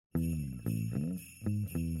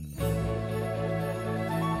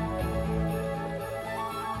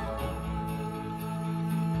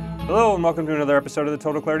Hello and welcome to another episode of the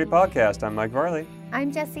Total Clarity Podcast. I'm Mike Varley. I'm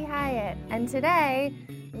Jessie Hyatt, and today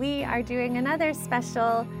we are doing another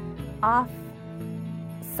special off-site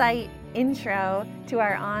intro to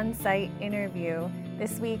our on-site interview.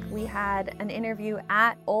 This week we had an interview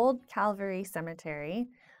at Old Calvary Cemetery.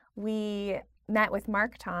 We met with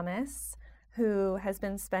Mark Thomas, who has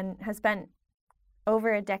spent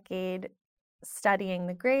over a decade studying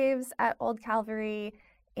the graves at Old Calvary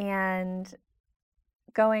and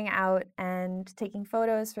going out and taking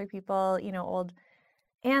photos for people, old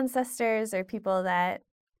ancestors or people that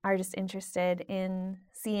are just interested in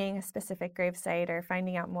seeing a specific gravesite or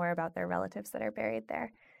finding out more about their relatives that are buried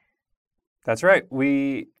there. That's right.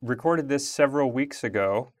 We recorded this several weeks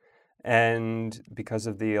ago, and because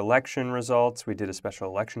of the election results, we did a special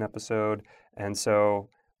election episode, and so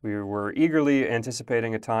we were eagerly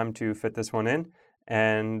anticipating a time to fit this one in,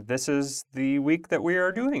 and this is the week that we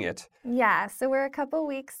are doing it. Yeah, so we're a couple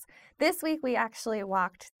weeks. This week we actually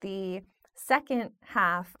walked the second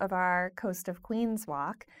half of our Coast of Queens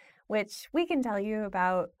walk, which we can tell you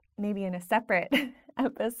about maybe in a separate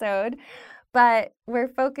episode. But we're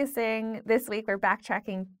focusing this week, we're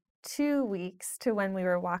backtracking 2 weeks to when we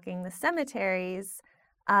were walking the cemeteries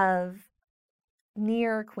of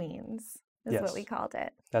near Queens, is Yes. what we called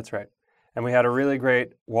it. That's right. And we had a really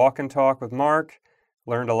great walk and talk with Mark,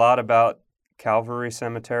 learned a lot about Calvary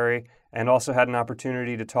Cemetery, and also had an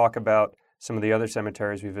opportunity to talk about some of the other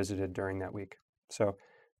cemeteries we visited during that week. So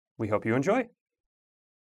we hope you enjoy.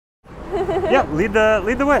 Yeah, lead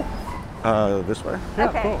the way. This way? Yeah,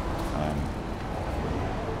 Okay. cool.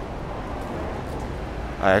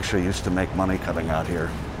 I actually used to make money coming out here.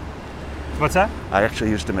 What's that? I actually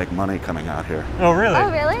used to make money coming out here. Oh, really? Oh,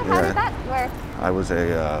 really? How Yeah. did that work? I was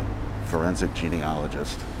a forensic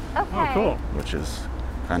genealogist, Okay. Oh, cool. which is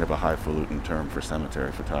kind of a highfalutin term for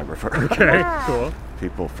cemetery photographer. Okay, Wow. cool.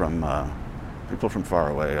 People from far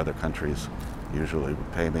away, other countries, usually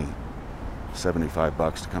would pay me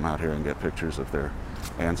 $75 to come out here and get pictures of their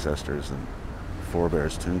ancestors and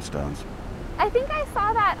forebears' tombstones. I think I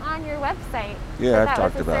saw that on your website. Yeah, I've that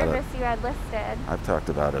talked was a about it. service you had listed. I've talked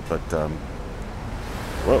about it, but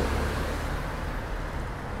whoa.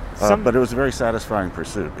 Some- But it was a very satisfying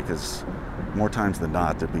pursuit because more times than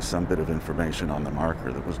not, there'd be some bit of information on the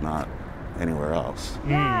marker that was not anywhere else,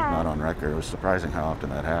 Yeah. not on record. It was surprising how often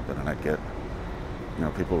that happened, and I'd get,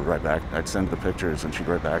 people would write back. I'd send the pictures, and she'd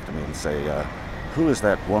write back to me and say, "Who is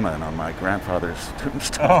that woman on my grandfather's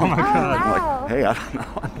tombstone?" Oh, my Oh, God. I'm wow. like, "Hey, I don't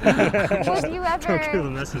know." Would you Don't kill the ever,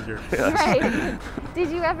 messenger. right? Did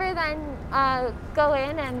you ever then go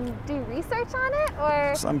in and do research on it,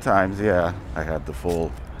 or? Sometimes, yeah. I had the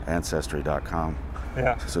full Ancestry.com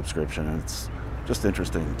Yeah. subscription, and it's just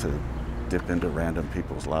interesting to dip into random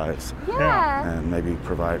people's lives Yeah. and maybe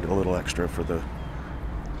provide a little extra for the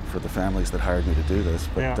families that hired me to do this.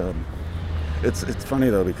 But Yeah. it's funny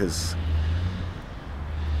though, because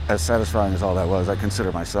as satisfying as all that was, I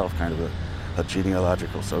consider myself kind of a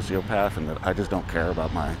genealogical sociopath, and that I just don't care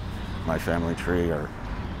about my family tree, or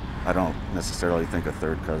I don't necessarily think a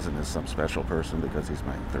third cousin is some special person because he's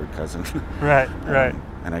my third cousin. Right, right.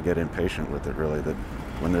 And I get impatient with it, really, that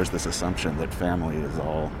when there's this assumption that family is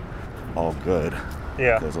all good,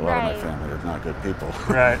 Yeah. because a lot of Right. my family are not good people.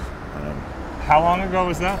 Right. Um, How long ago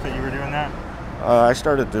was that you were doing that? I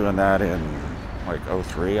started doing that in like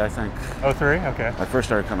 03, I think. 03? Okay. I first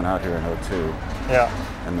started coming out here in 02, Yeah.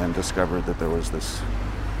 and then discovered that there was this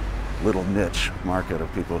little niche market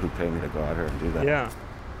of people who pay me to go out here and do that. Yeah.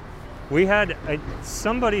 We had,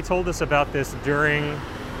 somebody told us about this during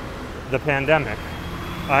the pandemic.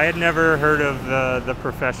 I had never heard of the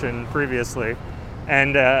profession previously.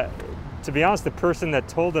 And to be honest, the person that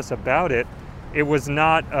told us about it, it was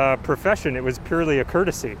not a profession, it was purely a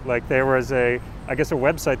courtesy. Like there was a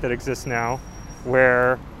website that exists now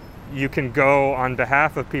where you can go on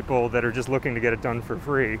behalf of people that are just looking to get it done for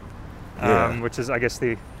free. Yeah. Which is, I guess,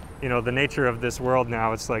 the nature of this world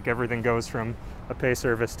now. It's like everything goes from a pay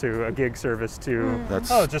service to a gig service to,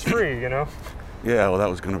 just free, Yeah, well, that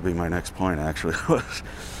was going to be my next point, actually. Was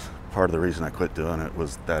part of the reason I quit doing it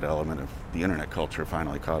was that element of the internet culture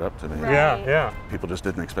finally caught up to me. Right. Yeah. People just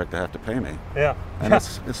didn't expect to have to pay me. Yeah. And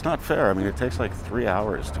it's not fair. I mean, it takes like 3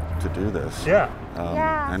 hours to do this. Yeah.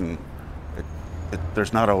 Yeah. And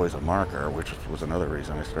there's not always a marker, which was another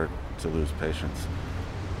reason I started to lose patience.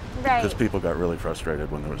 Right. Because people got really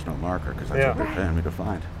frustrated when there was no marker, because that's Yeah. what they're paying me to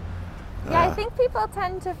find. Yeah, I think people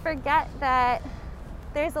tend to forget that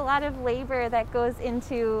there's a lot of labor that goes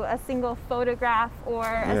into a single photograph or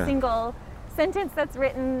Yeah. a single sentence that's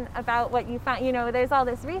written about what you found. There's all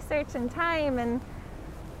this research and time, and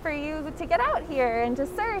for you to get out here and to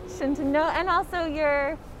search and to know, and also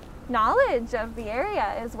your knowledge of the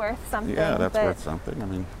area is worth something. Yeah, that's worth something. I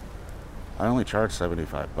mean, I only charge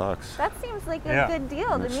 $75. That seems like a good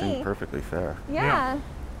deal and to it me. seemed perfectly fair. Yeah.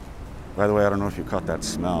 By the way, I don't know if you caught that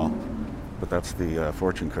smell, but that's the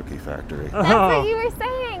fortune cookie factory. That's what you were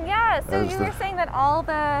saying, yeah. So That was you were saying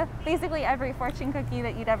that basically every fortune cookie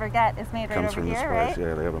that you'd ever get is made right Comes over from here, this right? place.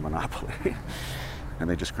 Yeah, they have a monopoly. And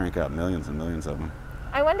they just crank out millions and millions of them.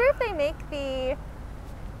 I wonder if they make the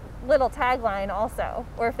little tagline also,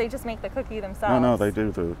 or if they just make the cookie themselves. No, they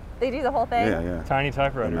do the... They do the whole thing? Yeah. Tiny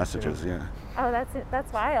typewriters. The messages, yeah. Oh,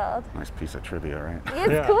 that's wild. Nice piece of trivia, right?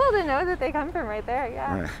 It's cool to know that they come from right there,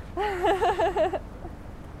 yeah. Right.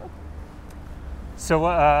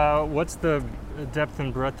 So what's the depth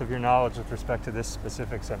and breadth of your knowledge with respect to this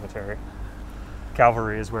specific cemetery?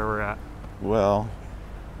 Calvary is where we're at. Well,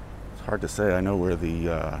 it's hard to say. I know where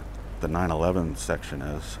the 9/11 section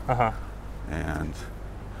is. Uh-huh. And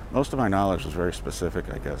most of my knowledge was very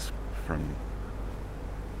specific, I guess,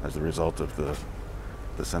 as a result of the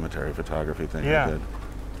cemetery photography thing I did.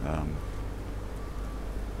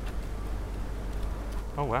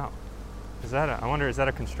 Oh wow. I wonder, is that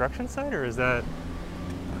a construction site or is that?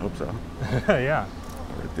 I hope so. Yeah.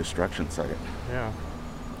 Or a destruction site. Yeah.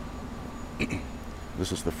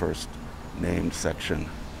 This is the first named section.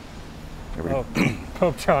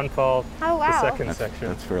 Pope John Paul II section.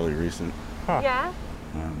 That's fairly recent. Huh. Yeah.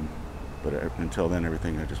 But until then,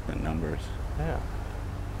 everything had just been numbers. Yeah.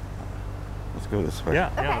 Let's go this way.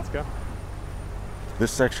 Yeah, let's go.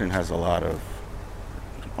 This section has a lot of,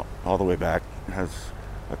 all the way back, has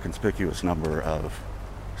a conspicuous number of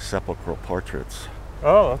sepulchral portraits.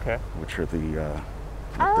 Oh, okay. Which are the,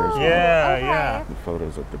 yeah. the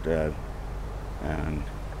photos of the dead. And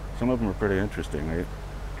some of them are pretty interesting.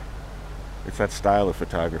 It's that style of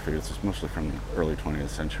photography. It's just mostly from the early 20th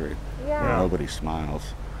century. Yeah. Where nobody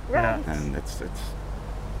smiles. Right. And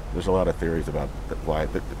there's a lot of theories about why.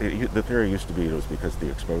 The theory used to be it was because the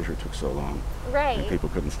exposure took so long. Right. And people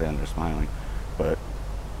couldn't stand there smiling. But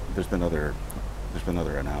there's been other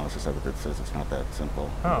analysis of it that says it's not that simple.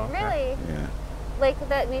 Oh, okay. Really? Yeah. Like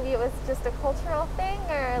that maybe it was just a cultural thing,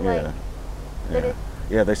 or like...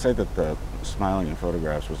 Yeah, they say that the smiling in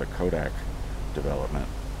photographs was a Kodak development.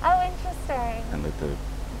 Oh, interesting. And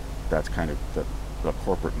that's kind of the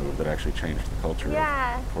corporate move that actually changed the culture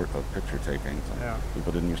of picture taking. So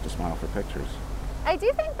people didn't used to smile for pictures. I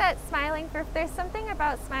do think that there's something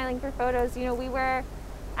about smiling for photos. You know, we were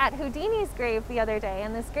at Houdini's grave the other day,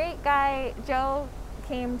 and this great guy, Joe,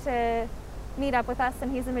 came to meet up with us,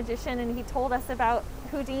 and he's a magician, and he told us about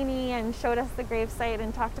Houdini and showed us the gravesite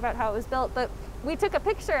and talked about how it was built. But we took a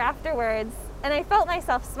picture afterwards, and I felt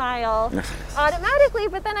myself smile automatically,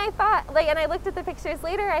 but then I thought, and I looked at the pictures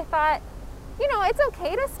later, I thought, you know, it's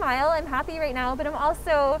okay to smile, I'm happy right now, but I'm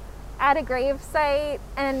also at a gravesite,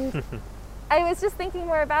 and I was just thinking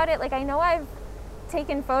more about it. Like, I know I've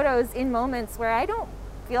taken photos in moments where I don't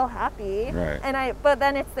feel happy, right. But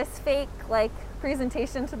then it's this fake,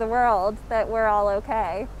 presentation to the world that we're all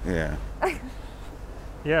okay. Yeah.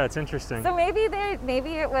 Yeah, it's interesting. So maybe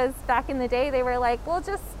it was back in the day they were like, well,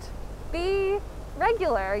 just be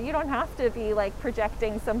regular. You don't have to be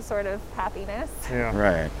projecting some sort of happiness. Yeah.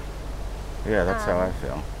 Right. Yeah, that's how I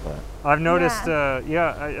feel. But I've noticed,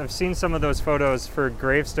 I've seen some of those photos for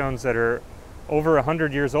gravestones that are over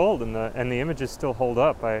 100 years old, and the images still hold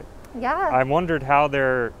up. I wondered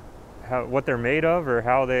what they're made of, or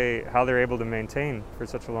how they're able to maintain for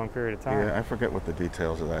such a long period of time. Yeah, I forget what the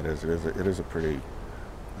details of that is. It is a pretty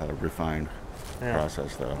refined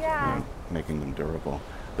process, though. Yeah. Making them durable.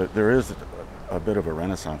 There is a bit of a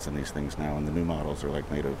renaissance in these things now, and the new models are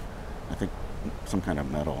made of, I think, some kind of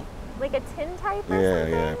metal. Like a tin type or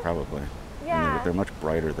something? Yeah, probably. Yeah. And they're much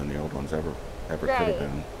brighter than the old ones ever could have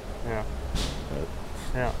been. Yeah. But,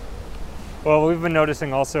 yeah. Well, we've been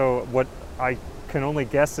noticing also what I can only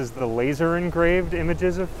guess is the laser engraved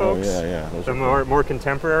images of folks. Oh, yeah. Those the are more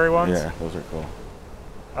contemporary ones. Yeah, those are cool.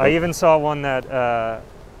 I even saw one that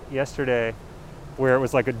yesterday where it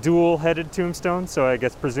was like a dual-headed tombstone, so I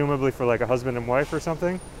guess presumably for a husband and wife or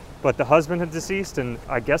something, but the husband had deceased and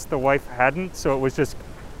I guess the wife hadn't, so it was just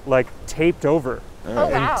taped over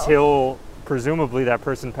until presumably that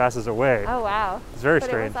person passes away. Oh wow. It's very but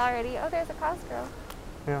strange. It was already, there's a Cosgrove.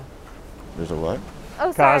 Yeah. There's a what?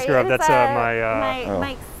 Oh, sorry. Cosgrove, that's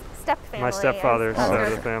my stepfamily. My stepfather's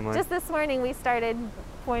side of the family. Just this morning we started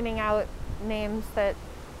pointing out names that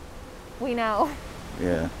we know.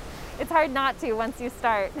 Yeah. It's hard not to once you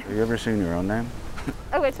start. Have you ever seen your own name?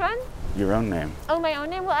 Oh, which one? Your own name. Oh, my own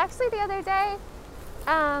name? Well, actually the other day,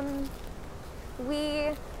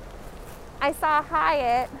 I saw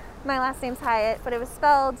Hyatt, my last name's Hyatt, but it was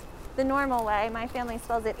spelled the normal way. My family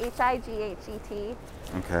spells it Highet.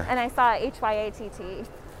 Okay. And I saw Hyatt.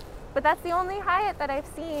 But that's the only Hyatt that I've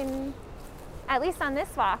seen, at least on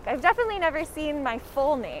this walk. I've definitely never seen my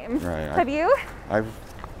full name. Right. Have you?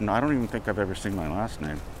 No, I don't even think I've ever seen my last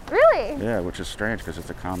name. Really? Yeah, which is strange because it's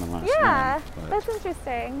a common last Yeah, name. But that's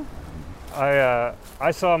interesting.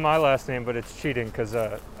 I saw my last name, but it's cheating because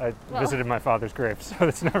I visited my father's grave, so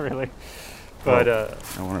it's not really. But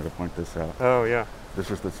I wanted to point this out. oh yeah. This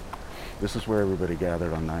is where everybody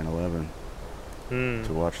gathered on 9/11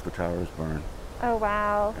 to watch the towers burn. Oh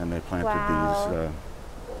wow. And they planted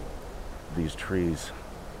these trees,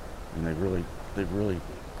 and they've really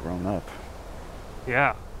grown up.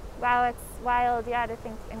 Yeah. Wow, it's wild, yeah, to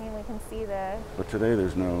think, I mean, we can see the... But today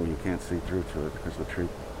you can't see through to it because the tree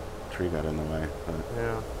got in the way. But,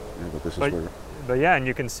 Yeah. But this is where... But yeah, and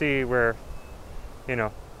you can see where,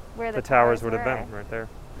 where the towers would have been right there.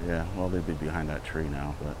 Yeah, well, they'd be behind that tree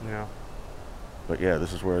now, but... Yeah. But yeah,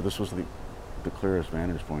 this was the clearest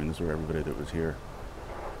vantage point. This is where everybody that was here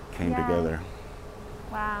came together.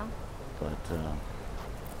 Wow. But...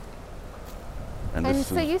 And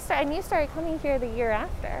so you started coming here the year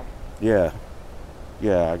after. Yeah,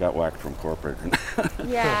 I got whacked from corporate.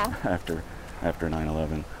 Yeah. after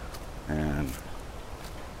 9/11, and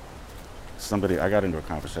I got into a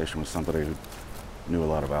conversation with somebody who knew a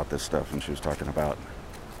lot about this stuff, and she was talking about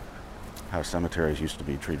how cemeteries used to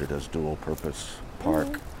be treated as dual-purpose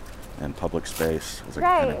park and public space, as a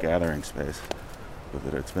kind of gathering space, but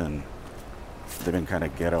that they've been kind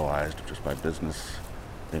of ghettoized just by business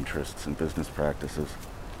interests and business practices.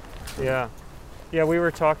 Yeah. Yeah, we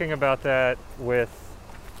were talking about that with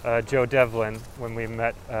Joe Devlin when we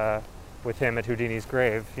met with him at Houdini's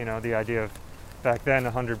grave. The idea of back then,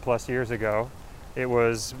 100 plus years ago, it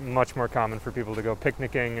was much more common for people to go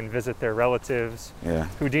picnicking and visit their relatives. Yeah.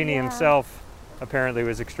 Houdini himself apparently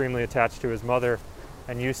was extremely attached to his mother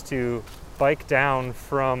and used to bike down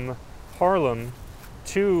from Harlem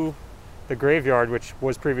to the graveyard, which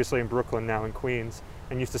was previously in Brooklyn, now in Queens,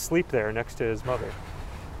 and used to sleep there next to his mother.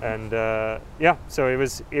 And so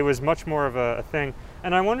it was much more of a thing.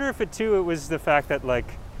 And I wonder if it was the fact that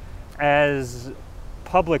as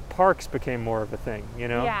public parks became more of a thing,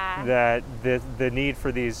 that the need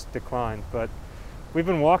for these declined. But we've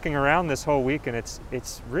been walking around this whole week, and it's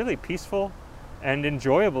really peaceful and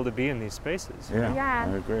enjoyable to be in these spaces. Yeah,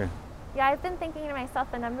 I agree. Yeah, I've been thinking to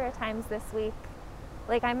myself a number of times this week,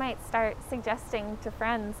 I might start suggesting to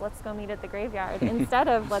friends, let's go meet at the graveyard instead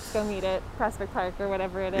of let's go meet at Prospect Park or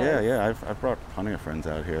whatever it is. Yeah, I've brought plenty of friends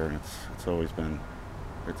out here, and it's always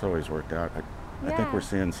worked out. I think we're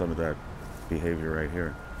seeing some of that behavior right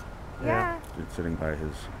here. Yeah. Sitting by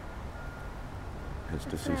his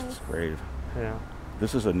deceased's grave. Yeah.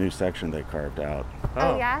 This is a new section they carved out.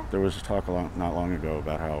 Oh yeah? There was talk not long ago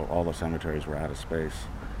about how all the cemeteries were out of space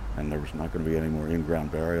and there was not going to be any more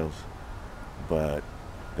in-ground burials. But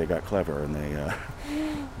they got clever, and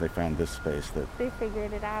they found this space that they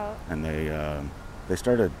figured it out. And they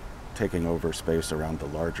started taking over space around the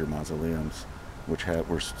larger mausoleums, which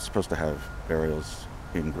were supposed to have burials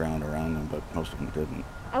in ground around them, but most of them didn't.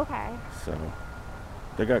 Okay. So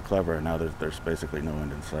they got clever, and now there's basically no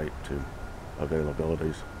end in sight to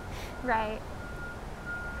availabilities. Right.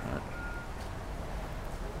 But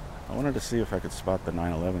I wanted to see if I could spot the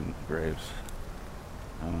 9/11 graves.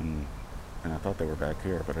 And I thought they were back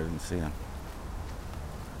here, but I didn't see them.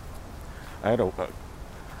 I had a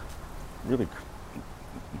really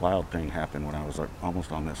wild thing happen when I was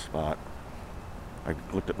almost on this spot. I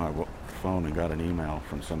looked at my phone and got an email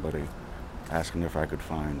from somebody asking if I could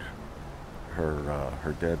find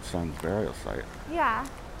her dead son's burial site. Yeah.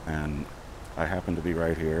 And I happened to be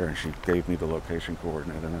right here, and she gave me the location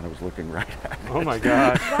coordinate, and then I was looking right at it. Oh my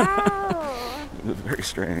God. Wow. It was very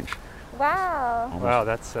strange. Wow. Wow,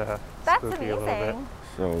 that's spooky a little bit. amazing.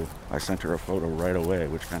 So I sent her a photo right away,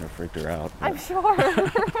 which kind of freaked her out. I'm sure.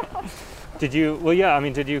 Did you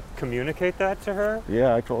communicate that to her?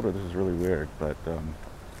 Yeah, I told her this is really weird, but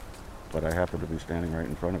I happened to be standing right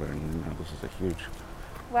in front of it, and this is a huge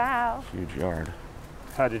yard.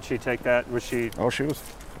 How did she take that? Was she? Oh, she was.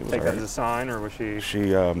 Take that as a sign, or was she?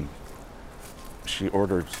 She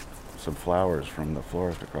ordered some flowers from the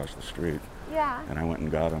florist across the street. Yeah. And I went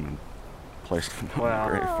and got them and placed them on the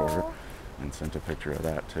grave for her, and sent a picture of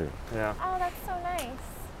that too. Yeah. Oh, that's so nice.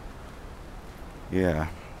 Yeah.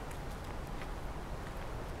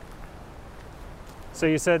 So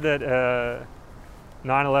you said that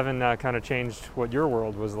 9/11 kind of changed what your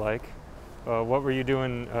world was like. What were you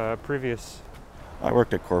doing previous? I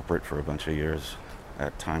worked at corporate for a bunch of years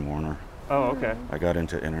at Time Warner. Oh, okay. I got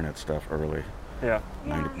into internet stuff early, Yeah.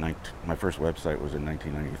 My first website was in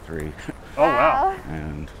 1993, Oh, wow.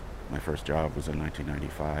 and my first job was in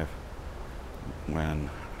 1995, when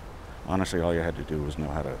honestly all you had to do was know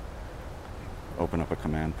how to open up a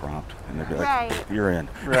command prompt, and they'd be like, Right. "You're in."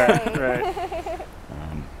 Right, right.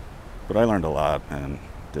 But I learned a lot and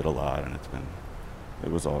did a lot, and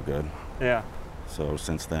it was all good. Yeah. So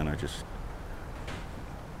since then, I just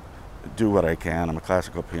do what I can. I'm a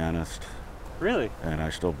classical pianist, Really? and I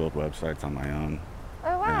still build websites on my own.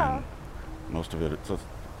 Oh, wow. And most of it's a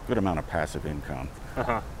good amount of passive income,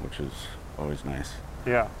 Uh-huh. which is always nice.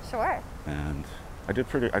 Yeah. Sure. And I did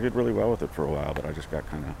really well with it for a while, but I just got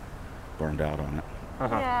kind of burned out on it.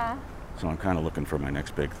 Uh-huh. Yeah. So I'm kind of looking for my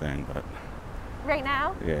next big thing, but Right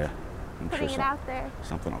now, yeah, I'm putting sure it out there.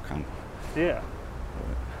 something will come. Yeah.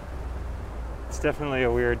 It's definitely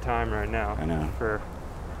a weird time right now. I know. For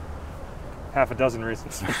half a dozen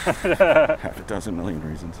reasons. Half a dozen million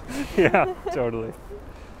reasons. Yeah, totally.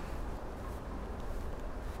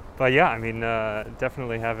 But yeah, I mean,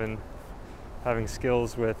 definitely having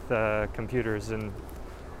skills with computers and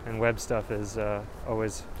web stuff is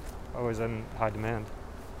always in high demand.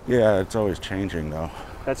 Yeah, it's always changing though.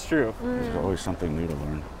 That's true. There's always something new to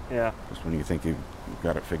learn. Yeah. Just when you think you've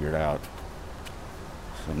got it figured out,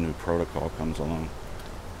 some new protocol comes along.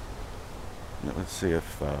 Now, let's see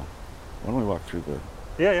if why don't we walk through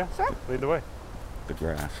Yeah. Sure. Lead the way. the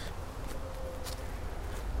grass.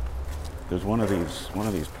 There's one of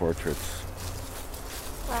these portraits.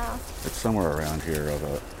 Wow. It's somewhere around here of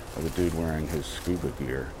a dude wearing his scuba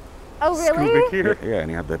gear. Oh, really? Scuba gear. Yeah, and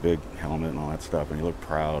he had that big helmet and all that stuff, and he looked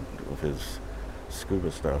proud of his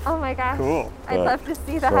scuba stuff. Oh my gosh. Cool. I'd But- love to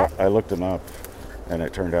see that. So I looked him up, and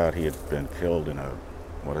it turned out he had been killed in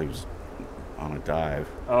he was on a dive,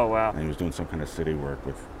 Oh, wow. and he was doing some kind of city work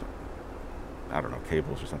with, I don't know,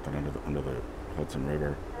 cables or something under the Hudson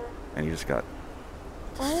River, and he just got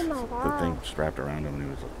Oh my the thing gosh. strapped around him,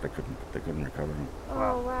 and they couldn't recover him. Oh,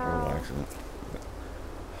 Horrible wow. accident.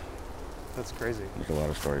 That's crazy. There's a lot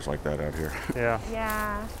of stories like that out here. Yeah.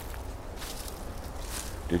 Yeah.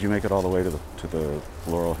 Did you make it all the way to the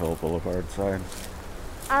Laurel Hill Boulevard side?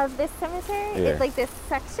 Of this cemetery, Yeah. like this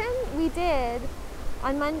section, we did.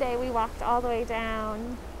 On Monday, we walked all the way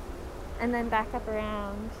down and then back up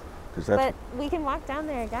around. Because But we can walk down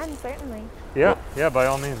there again, certainly. Yeah. Yeah. By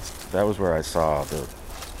all means. that was where I saw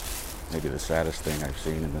maybe the saddest thing I've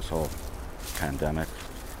seen in this whole pandemic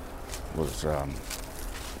was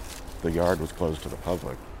the yard was closed to the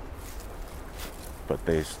public, but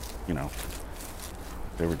they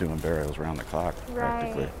were doing burials around the clock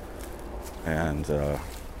practically, Right. and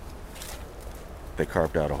they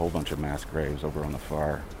carved out a whole bunch of mass graves over on the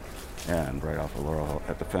far end, right off of Laurel Hill,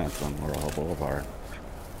 at the fence on Laurel Hill Boulevard,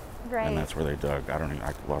 Right. and that's where they dug.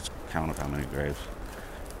 I lost count of how many graves.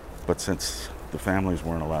 But since the families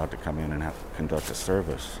weren't allowed to come in and conduct a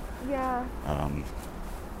service, Yeah.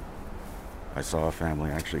 I saw a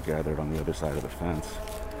family actually gathered on the other side of the fence,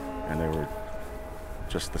 and they were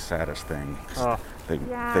just the saddest thing. Oh. They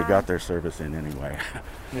Yeah. got their service in anyway,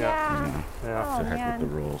 Yeah. Yeah. you know, Yeah. Oh, to heck man. with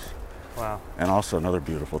the rules. Wow. And also another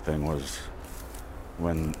beautiful thing was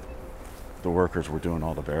when the workers were doing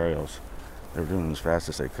all the burials, they were doing them as fast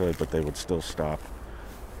as they could, but they would still stop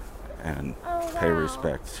and Oh, pay wow.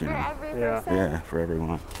 respects, For every Yeah. person. Yeah, for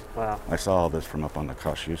everyone. Wow. I saw all this from up on the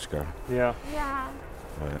Kosciuszko, Yeah. Yeah.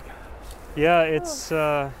 but Yeah. It's.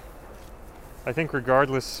 I think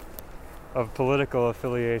regardless of political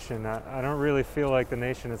affiliation, I don't really feel like the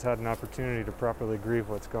nation has had an opportunity to properly grieve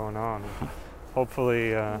what's going on.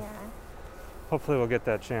 Hopefully, Yeah. hopefully we'll get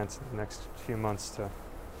that chance in the next few months to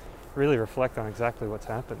really reflect on exactly what's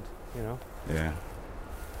happened. You know. yeah.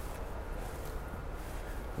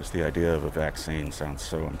 Just the idea of a vaccine sounds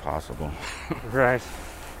so impossible. Right.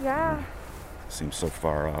 Yeah. Seems so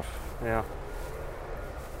far off. Yeah.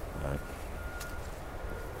 But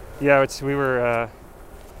Yeah.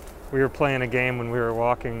 We were playing a game when we were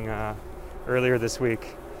walking earlier this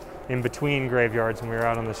week, in between graveyards, when we were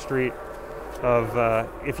out on the street. Of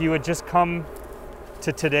if you had just come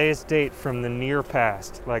to today's date from the near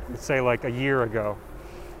past, like let's say like a year ago,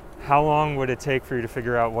 how long would it take for you to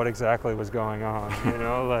figure out what exactly was going on? You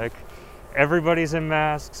know, like everybody's in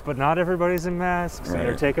masks, but not everybody's in masks, and they're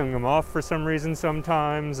Right. taking them off for some reason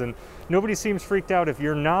sometimes, and nobody seems freaked out if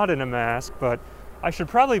you're not in a mask, but I should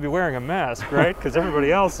probably be wearing a mask, right? Because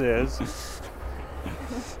everybody else is.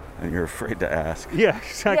 and you're afraid to ask. Yeah,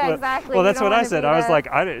 exactly. Yeah, exactly. Well, You that's don't what I wanna said. be I was the-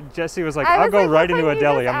 like, Jesse was like, I I'll was go like, right well, into a you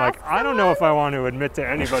deli. just I'm like, ask I don't know if I want to admit to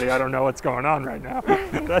anybody I don't know what's going on right now.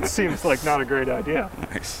 That seems like not a great idea.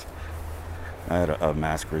 Nice. I had a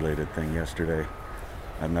mask-related thing yesterday.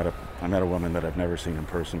 I met a I met a woman that I've never seen in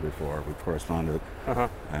person before. We corresponded,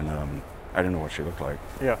 and I didn't know what she looked like.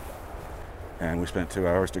 Yeah. And we spent 2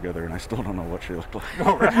 hours together, and I still don't know what she looked like.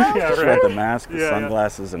 Oh, right. Yeah, She right. had the mask, the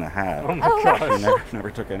sunglasses, and a hat. Oh my gosh. She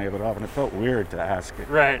never took any of it off, and it felt weird to ask it.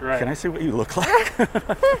 Right. Can I see what you look like?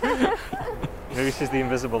 Maybe she's the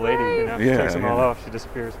invisible lady, you know? She Yeah, takes them all yeah. off, she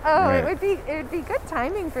disappears. Oh, Right. it would be good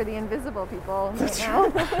timing for the invisible people right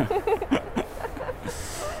now.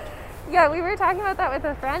 Yeah, we were talking about that with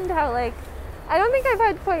a friend, how like, I don't think I've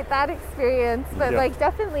had quite that experience, but Yeah. like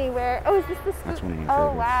definitely where, oh, is this the spook? That's one of my Oh,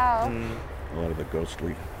 favorites. wow. A lot of the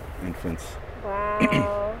ghostly infants.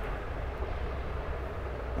 Wow.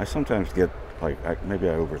 I sometimes get, like, maybe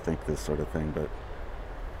I overthink this sort of thing, but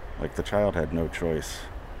like the child had no choice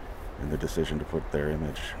in the decision to put their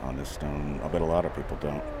image on this stone. I bet a lot of people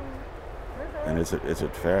don't. And is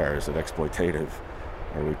it fair? Is it exploitative?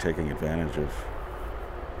 Are we taking advantage of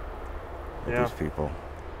Yeah. these people?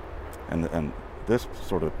 And this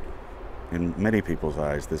sort of, in many people's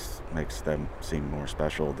eyes, this makes them seem more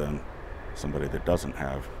special than somebody that doesn't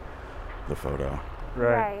have the photo.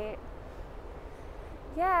 Right.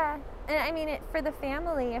 Yeah, and I mean, for the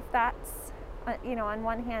family, if that's, you know, on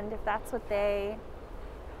one hand, if that's what they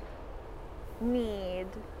need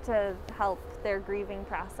to help their grieving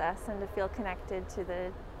process and to feel connected to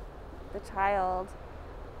the child,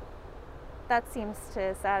 that seems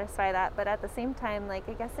to satisfy that. But at the same time, like,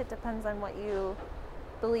 I guess it depends on what you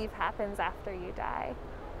believe happens after you die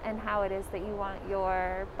and how it is that you want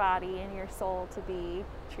your body and your soul to be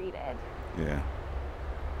treated. Yeah.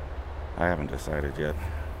 I haven't decided yet.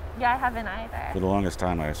 Yeah, I haven't either. For the longest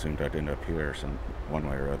time, I assumed I'd end up here one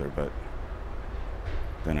way or other, but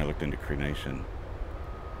then I looked into cremation,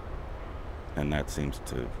 and that seems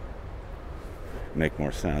to make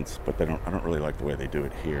more sense. But I don't really like the way they do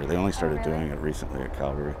it here. They only started doing it recently at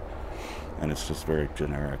Calvary, and it's just very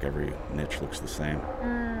generic. Every niche looks the same.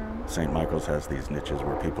 St. Michael's has these niches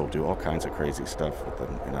where people do all kinds of crazy stuff with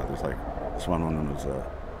them. You know, there's like this one woman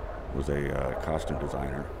was a costume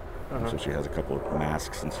designer. So she has a couple of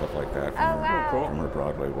masks and stuff like that from her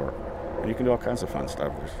Broadway work. And you can do all kinds of fun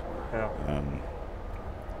stuff.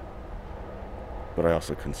 But I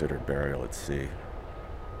also considered burial at sea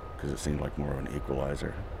because it seemed like more of an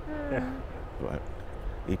equalizer. Yeah. But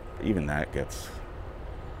even that gets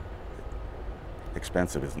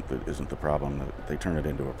expensive. Isn't the problem? They turn it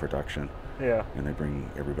into a production. Yeah. And they bring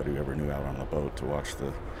everybody who ever knew out on the boat to watch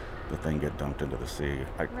the thing get dumped into the sea.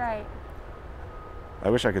 Right. I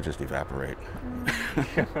wish I could just evaporate.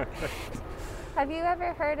 Have you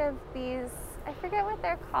ever heard of these, I forget what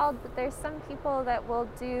they're called, but there's some people that will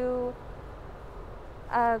do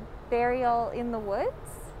a burial in the woods,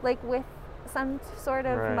 like with some sort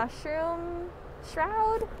of mushroom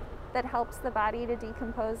shroud that helps the body to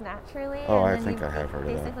decompose naturally. Oh, and I then think you I have heard of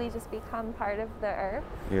that. basically just become part of the earth.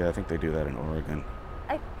 Yeah, I think they do that in Oregon.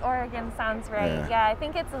 Oregon sounds right. Yeah, I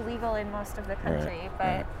think it's illegal in most of the country,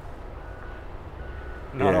 but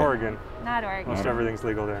Not Oregon. not Oregon. Most everything's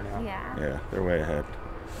legal there now. Yeah. Yeah, they're way ahead.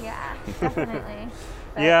 Yeah, definitely.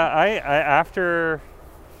 But Yeah, I after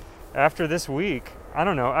this week, I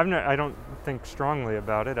don't know. I don't think strongly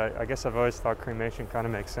about it. I guess I've always thought cremation kind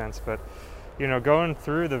of makes sense, but you know, going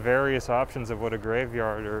through the various options of what a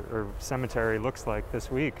graveyard or cemetery looks like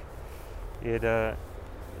this week, it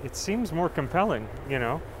seems more compelling, you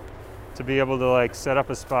know, to be able to like set up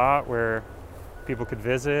a spot where people could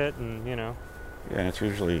visit and, you know. Yeah, and it's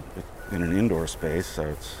usually in an indoor space, so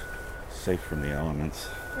it's safe from the elements.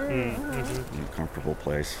 In a comfortable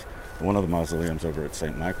place. One of the mausoleums over at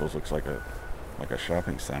St. Michael's looks like a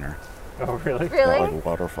shopping center. Oh, really? Really? Got like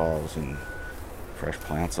waterfalls and fresh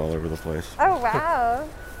plants all over the place. Oh, wow.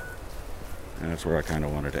 And that's where I kind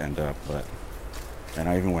of wanted to end up, and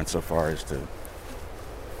I even went so far as to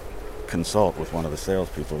consult with one of the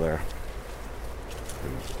salespeople there.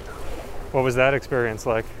 What was that experience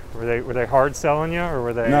like? Were they hard selling you, or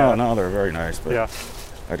were they? No, they're very nice, but Yeah.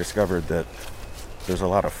 I discovered that there's a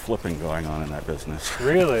lot of flipping going on in that business.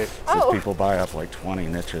 Really? Since people buy up like 20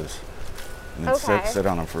 niches and then Okay. sit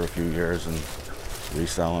on them for a few years and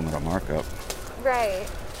resell them at a markup. Right.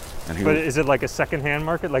 And But is it like a secondhand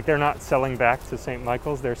market? Like they're not selling back to St.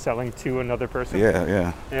 Michael's; they're selling to another person.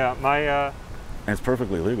 yeah. Yeah. My. And it's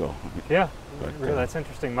perfectly legal. Yeah. But, Really, that's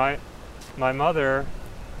interesting. My mother.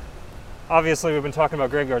 Obviously, we've been talking about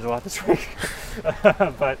graveyards a lot this week,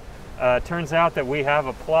 but turns out that we have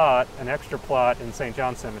an extra plot in St.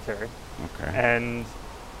 John's Cemetery. Okay. And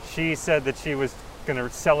she said that she was going to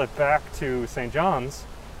sell it back to St. John's,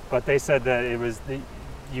 but they said that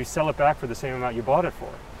you sell it back for the same amount you bought it for.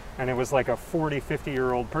 And it was like a 40,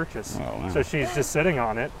 50-year-old purchase. Oh, wow. So she's just sitting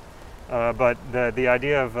on it. but the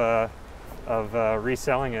idea of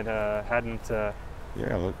reselling it hadn't. Yeah,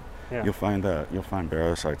 look, Yeah. you'll find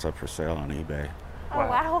burial sites up for sale on eBay. Oh, Wow.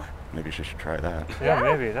 wow. Maybe you should try that. Yeah,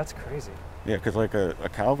 Yeah. maybe that's crazy. Yeah, because like a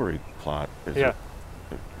Calvary plot is, Yeah.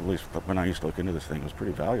 at least when I used to look into this thing, was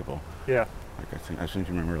pretty valuable. Yeah. Like I seem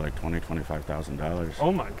to remember like $25,000.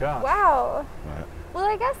 Oh my God. Wow. But, Well,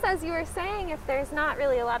 I guess as you were saying, if there's not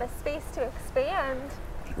really a lot of space to expand,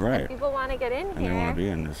 right. people want to get in And here. they want to be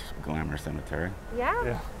in this glamour cemetery. Yeah.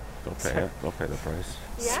 Yeah. They'll pay it. They'll pay the price.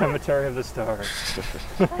 Yeah. Cemetery of the Stars.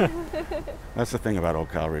 That's the thing about Old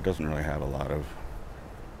Calvary. It doesn't really have a lot of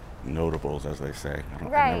notables, as they say. I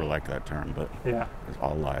never Right. like that term, but Yeah. 'cause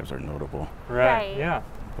all lives are notable. Right. Right. Yeah.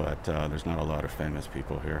 But there's not a lot of famous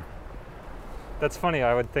people here. That's funny.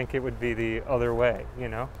 I would think it would be the other way. You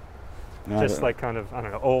know, No, just like kind of, I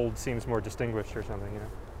don't know, old seems more distinguished or something. You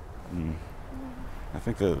know. I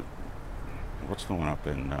think what's the one up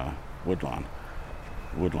in Woodlawn?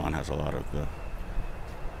 Woodlawn has a lot of the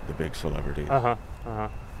big celebrities. I'm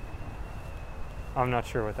not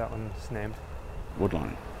sure what that one's named.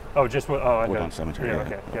 Woodlawn. Oh, just what? Oh, okay. Woodlawn Cemetery. Yeah. Yeah,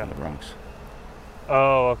 Okay. up Yeah. in the Bronx.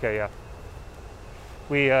 Oh, okay. Yeah.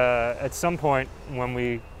 We at some point when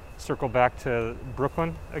we circle back to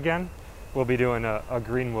Brooklyn again, we'll be doing a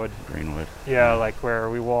Greenwood. Greenwood. Yeah, like where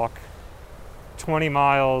we walk 20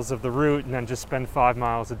 miles of the route and then just spend 5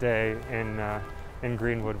 miles a day in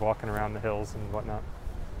Greenwood, walking around the hills and whatnot.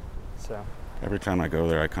 So. Every time I go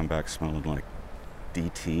there, I come back smelling like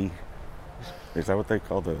DT. Is that what they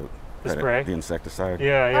call the spray? The insecticide?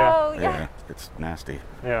 Yeah. Yeah. Oh, yeah. Yeah, it's nasty.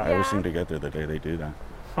 Yeah. I always Yeah. seem to get there the day they do that.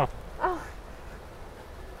 Huh. Oh.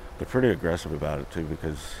 They're pretty aggressive about it too,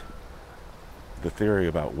 because the theory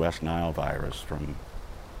about West Nile virus from,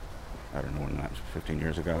 I don't know when that was, 15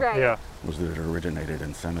 years ago, Right. Yeah. was that it originated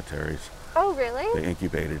in cemeteries. Oh, really? They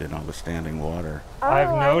incubated in all the standing water. Oh, I've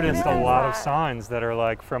I noticed a didn't lot realize of that. signs that are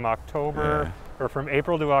like from October or from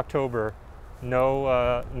April to October,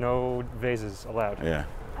 no vases allowed. Yeah,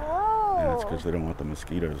 Oh. and it's because they don't want the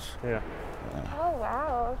mosquitoes. Yeah. Oh,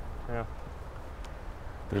 wow. Yeah.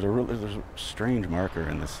 There's a strange marker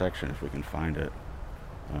in this section, if we can find it.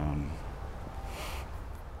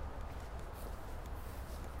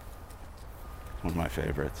 It's one of my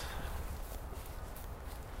favorites.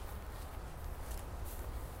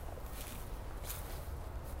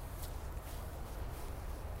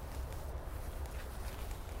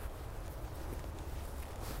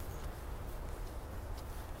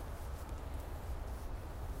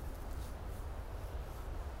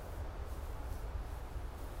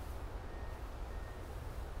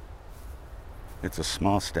 It's a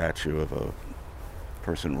small statue of a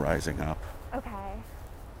person rising up. Okay.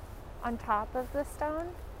 On top of the stone?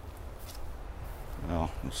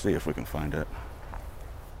 Well, let's see if we can find it.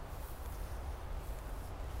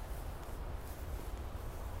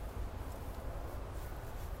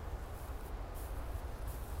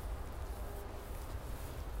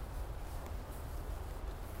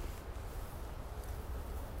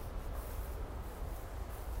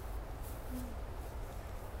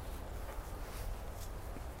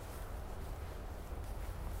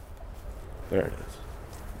 There it is.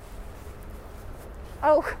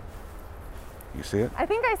 Oh, You see it? I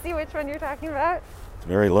think I see which one you're talking about. It's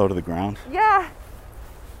very low to the ground. Yeah.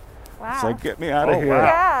 Wow. It's like, get me out of Oh, here. wow.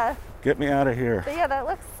 Yeah. Get me out of here. But yeah, that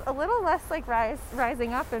looks a little less like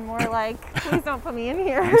rising up and more like, please don't put me in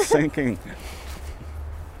here. I'm sinking.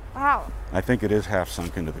 Wow. I think it is half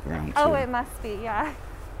sunk into the ground, too. Oh, it must be, yeah.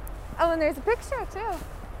 Oh, and there's a picture too.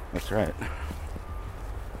 That's right.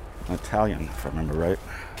 Italian, if I remember right.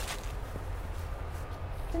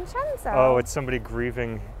 Vincenzo. Oh, it's somebody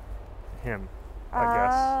grieving him, I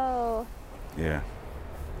guess. Oh. Yeah,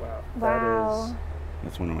 Wow. Wow.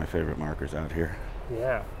 that's one of my favorite markers out here. That is.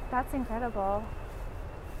 Yeah. That's incredible.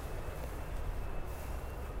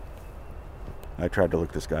 I tried to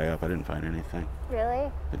look this guy up. I didn't find anything. Really?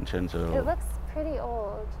 Vincenzo. It looks pretty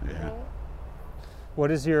old. Yeah. Right? What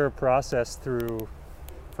is your process for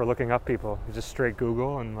looking up people? You just straight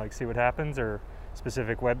Google and like see what happens, or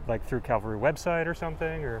specific web, like through Calvary website or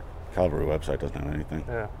something, or? Calvary website doesn't have anything.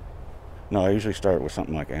 Yeah. No, I usually start with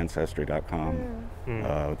something like Ancestry.com,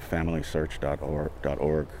 Mm.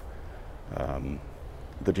 FamilySearch.org,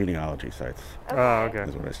 the genealogy sites Oh, okay.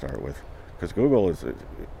 is what I start with. Because Google is,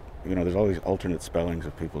 there's all these alternate spellings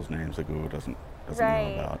of people's names that Google doesn't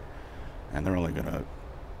Right. know about, and they're only gonna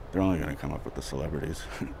come up with the celebrities.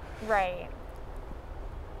 Right.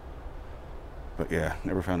 But yeah,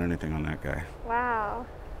 never found anything on that guy. Wow.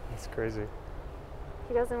 That's crazy.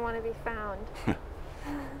 He doesn't want to be found.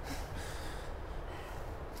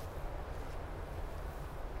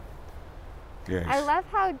 Yeah. I love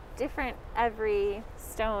how different every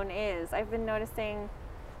stone is. I've been noticing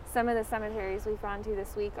some of the cemeteries we've gone to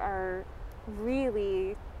this week are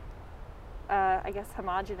really, I guess,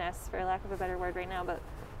 homogeneous, for lack of a better word right now, but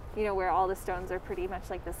you know, where all the stones are pretty much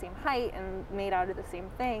like the same height and made out of the same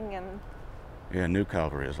thing. And Yeah, New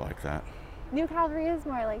Calvary is like that. New Calvary is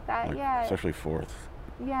more like that, Like, yeah. especially Fourth,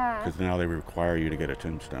 Yeah. because now they require you to get a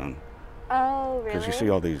tombstone. Oh, really? Because you see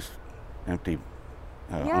all these empty,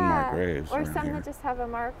 unmarked graves. Or around some here. that just have a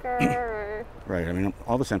marker or... Right. I mean,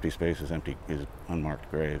 all this empty space is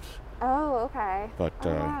unmarked graves. Oh, okay. But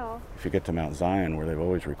wow. if you get to Mount Zion, where they've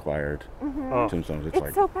always required Oh, tombstones, it's It's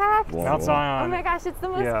like so packed. wall to Mount wall. Zion. Oh my gosh, it's the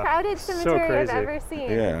most Yeah, crowded so cemetery I've crazy. ever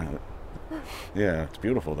seen. Yeah. Yeah, it's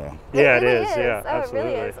beautiful though. Yeah, it really is. Yeah, Oh,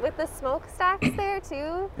 absolutely. it really is. With the smokestacks there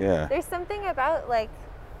too. Yeah. There's something about like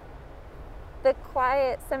the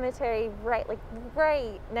quiet cemetery right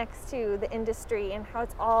next to the industry and how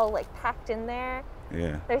it's all like packed in there.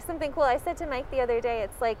 Yeah. There's something cool. I said to Mike the other day,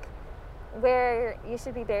 it's like where you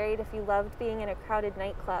should be buried if you loved being in a crowded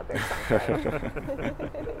nightclub or something.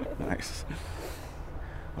 Nice.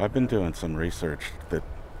 I've been doing some research that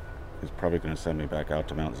is probably going to send me back out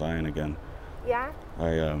to Mount Zion again. Yeah?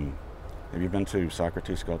 Have you been to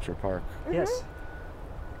Socrates Sculpture Park? Yes.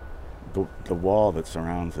 The wall that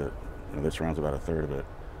surrounds it, that surrounds about a third of it,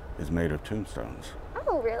 is made of tombstones.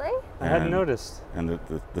 Oh, really? I hadn't And- noticed. And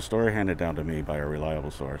the story handed down to me by a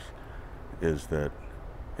reliable source is that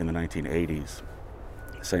in the 1980s,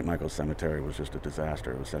 St. Michael's Cemetery was just a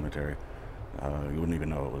disaster. It was a cemetery. You wouldn't even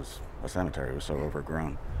know it was a cemetery. It was so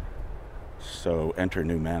overgrown. So enter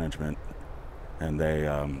new management, and they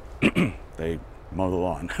they mow the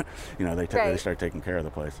lawn. You know, they Right. start taking care of the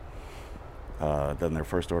place. Then their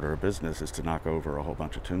first order of business is to knock over a whole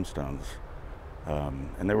bunch of tombstones.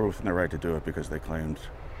 And they were within their right to do it because they claimed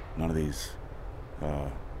none of these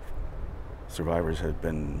survivors had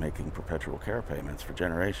been making perpetual care payments for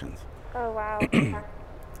generations. Oh, wow.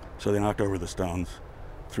 So they knocked over the stones,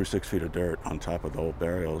 threw 6 feet of dirt on top of the old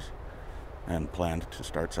burials, and planned to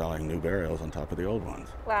start selling new burials on top of the old ones.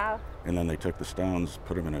 Wow. And then they took the stones,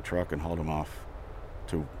 put them in a truck, and hauled them off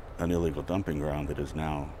to an illegal dumping ground that is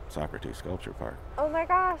now Socrates Sculpture Park. Oh my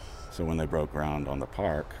gosh. So when they broke ground on the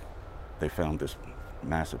park, they found this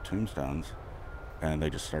massive tombstones, and they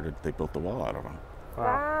built the wall out of them.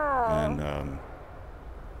 Wow. And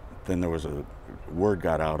then there was word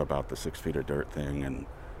got out about the 6 feet of dirt thing, and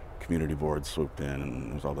community boards swooped in, and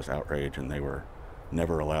there was all this outrage, and they were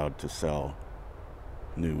never allowed to sell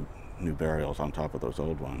new burials on top of those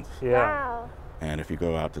old ones. Yeah. Wow. And if you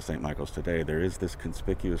go out to St. Michael's today, there is this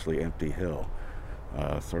conspicuously empty hill,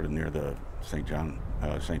 sort of near the St.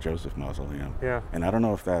 Joseph Mausoleum. Yeah. And I don't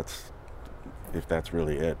know if that's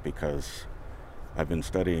really it, because I've been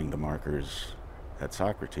studying the markers at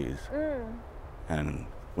Socrates, and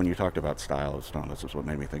when you talked about style of stone, this is what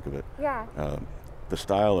made me think of it. Yeah. The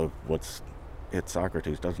style of what's at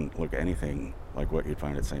Socrates doesn't look anything like what you'd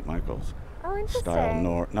find at St. Michael's. Oh, interesting. Style,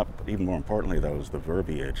 nor not even more importantly though, is the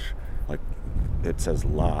verbiage. Like it says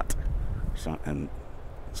lot, and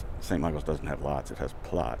St. Michael's doesn't have lots; it has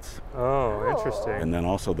plots. Oh, interesting. And then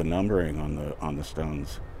also the numbering on the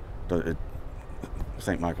stones.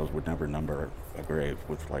 St. Michael's would never number a grave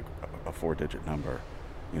with like a 4-digit number.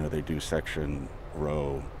 You know, they do section,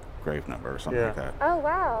 row, grave number or something like that. Oh,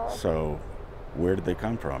 wow. So where did they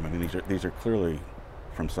come from? I mean, these are clearly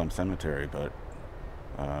from some cemetery, but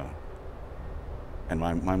and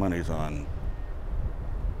my money's on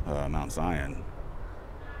Mount Zion,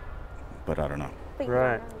 but I don't know. But you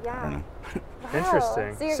Right. don't know, yeah. I don't know. Wow.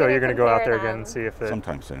 Interesting. So you're going to go out compare there again them. and see if they...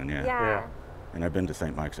 Sometime soon, yeah. Yeah. And I've been to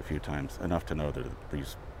St. Mike's a few times, enough to know that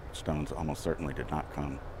these stones almost certainly did not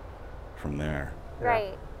come from there. Yeah.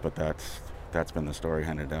 Right. But that's been the story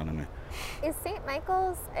handed down to me. Is St.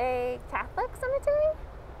 Michael's a Catholic cemetery?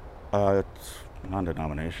 It's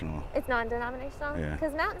non-denominational. It's non-denominational? Yeah.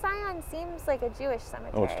 Because Mount Zion seems like a Jewish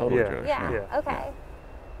cemetery. Oh, it's totally Yeah. Jewish. Yeah. Yeah. Okay.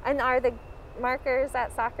 And are the markers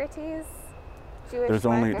at Socrates Jewish There's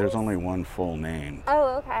markers? only one full name,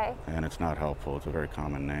 Oh, okay. and it's not helpful. It's a very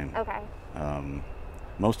common name. Okay.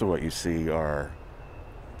 Most of what you see are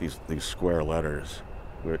these square letters,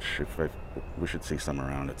 which we should see some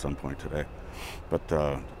around at some point today. But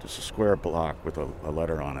just a square block with a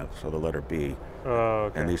letter on it, so the letter B. Oh,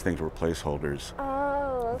 okay. And these things were placeholders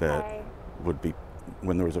Oh, okay. that would be,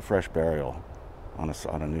 when there was a fresh burial on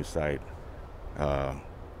a new site,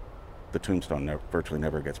 the tombstone virtually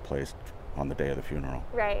never gets placed on the day of the funeral.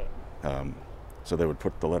 Right. So they would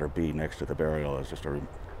put the letter B next to the burial as just a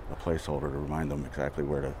placeholder to remind them exactly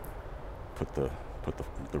where to put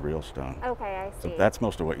the real stone. Okay, I see. So that's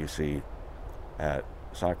most of what you see at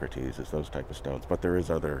Socrates, is those type of stones. But there is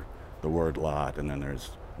the word lot, and then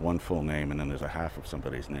there's one full name, and then there's a half of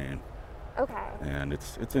somebody's name. Okay. And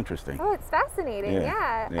it's interesting. Oh, it's fascinating.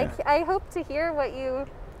 Yeah, Yeah. yeah. I hope to hear what you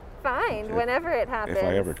find whenever it happens. If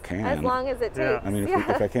I ever can. As long as it Yeah. takes. I mean,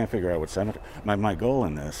 if I can't figure out what cemetery, my goal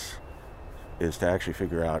in this is to actually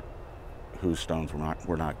figure out whose stones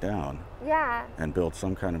were knocked down Yeah. and build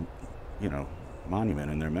some kind of,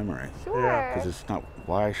 monument in their memory. Sure. Yeah. Because it's not,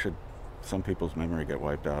 why should some people's memory get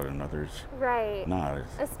wiped out and others Right. not?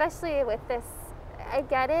 Especially with this, I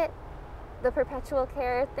get it, the perpetual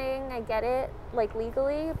care thing, I get it, like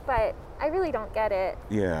legally, but I really don't get it.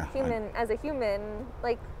 Yeah. As a human,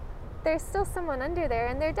 like, there's still someone under there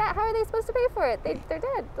and they're dead. How are they supposed to pay for it? They're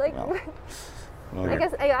dead. Like, Well, I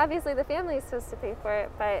guess obviously the family's supposed to pay for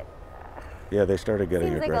it, but yeah, they started getting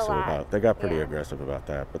Seems like a aggressive lot. about. They got pretty Yeah. aggressive about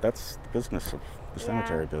that. But that's the business of the Yeah.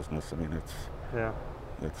 cemetery business. I mean, Yeah.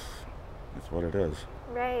 it's what it is.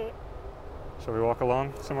 right. Shall we walk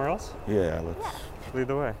along somewhere else? Yeah, let's. Lead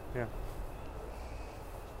the way. Yeah.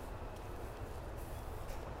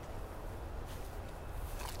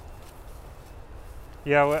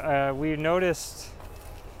 Yeah, we noticed,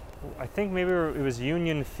 I think maybe it was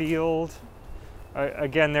Union Field.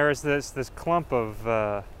 Again, there is this clump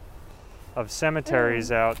of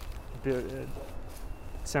cemeteries out,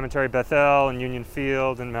 Cemetery Bethel and Union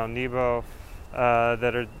Field and Mount Nebo,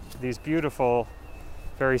 that are these beautiful,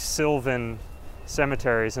 very sylvan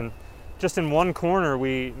cemeteries. And just in one corner,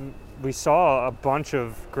 we saw a bunch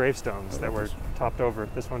of gravestones that were topped over.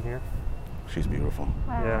 This one here. She's beautiful.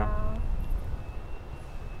 Wow. Yeah.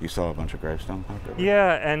 You saw a bunch of gravestones out there?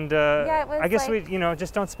 Yeah, and Yeah, it was I guess like- we,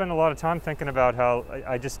 just don't spend a lot of time thinking about how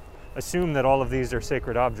I just assume that all of these are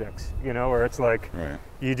sacred objects, where it's like Right.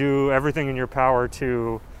 you do everything in your power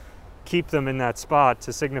to keep them in that spot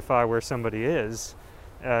to signify where somebody is,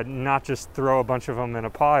 not just throw a bunch of them in a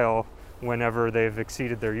pile whenever they've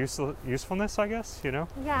exceeded their usefulness, I guess, Yeah.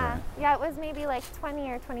 Right. Yeah, it was maybe like 20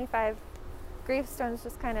 or 25 gravestones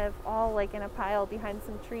just kind of all like in a pile behind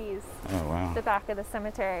some trees, Oh, wow. the back of the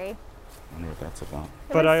cemetery. I wonder what that's about. It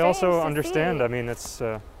But was I strange also to understand, see.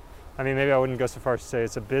 I mean, maybe I wouldn't go so far as to say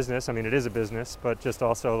it's a business. I mean, it is a business, but just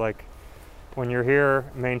also like when you're here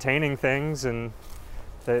maintaining things and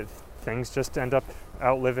things just end up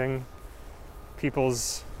outliving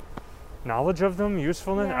people's knowledge of them,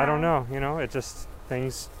 usefulness. I don't Yeah. know, it just,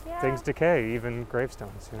 things Yeah. decay, even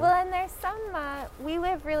gravestones. Well, and there's some, we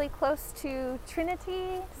live really close to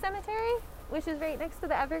Trinity Cemetery, which is right next to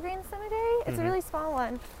the Evergreen Cemetery. It's a Mhm. really small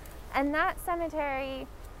one. And that cemetery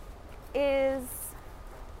is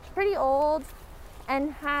pretty old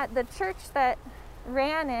and had the church that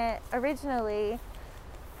ran it originally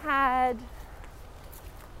had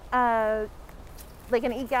like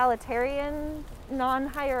an egalitarian,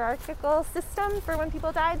 non-hierarchical system for when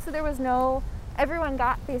people died. So there was everyone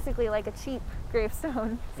got basically like a cheap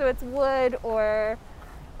gravestone. So it's wood or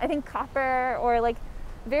I think copper or like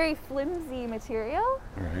very flimsy material.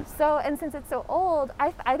 Right. So, and since it's so old,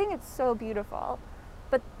 I think it's so beautiful.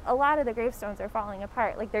 But a lot of the gravestones are falling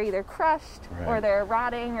apart. Like they're either crushed or Right. they're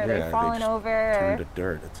rotting or Yeah, they've fallen just over. Turned to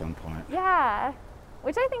dirt at some point. Yeah,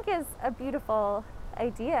 which I think is a beautiful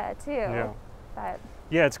idea too. Yeah. But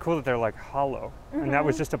Yeah, it's cool that they're like hollow. And that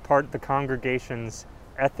was just a part of the congregation's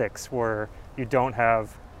ethics, where you don't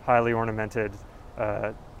have highly ornamented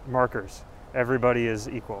markers. Everybody is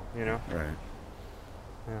equal, Right.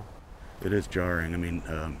 Yeah. It is jarring. I mean,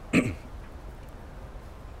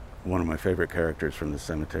 one of my favorite characters from the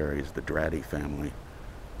cemetery is the Dratty family,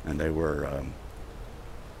 and they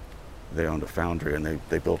owned a foundry, and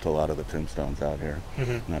they built a lot of the tombstones out here.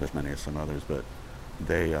 Mhm. Not as many as some others, but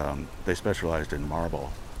they specialized in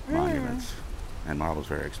marble monuments, and marble's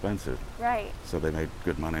very expensive, right, so they made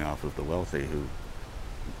good money off of the wealthy who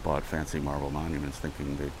bought fancy marble monuments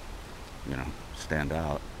thinking they'd, stand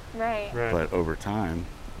out. right. Right. But over time,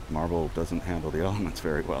 marble doesn't handle the elements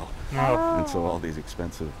very well. No. And so all these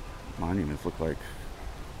expensive monuments look like,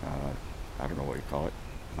 I don't know what you call it,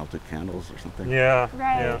 melted candles or something. Yeah.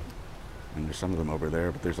 Right. Yeah. And there's some of them over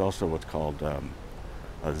there, but there's also what's called a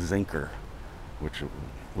zinker, which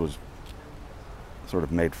was sort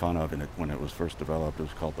of made fun of when it was first developed. It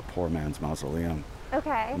was called the poor man's mausoleum,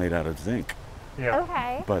 Okay. made out of zinc. Yeah.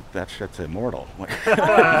 Okay. But that shit's immortal. Oh my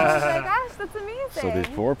gosh, that's amazing. So these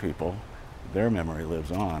poor people, their memory lives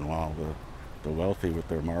on, while the wealthy with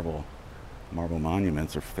their marble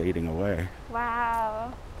monuments are fading away.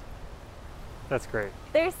 Wow. That's great.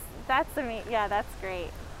 That's amazing. Yeah, that's great.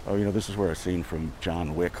 Oh, this is where a scene from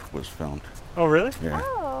John Wick was filmed. Oh, really? Yeah,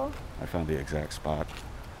 Oh. I found the exact spot.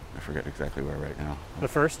 I forget exactly where right now. The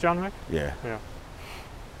first John Wick? Yeah. Yeah.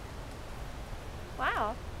 Wow.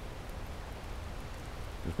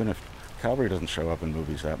 there's been Calvary doesn't show up in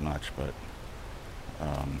movies that much, but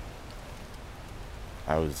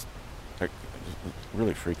I was like, a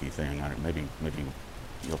really freaky thing. Maybe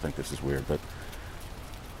you'll think this is weird, but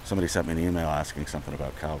somebody sent me an email asking something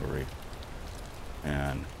about Calvary,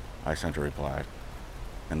 and I sent a reply.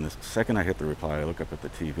 And the second I hit the reply, I look up at the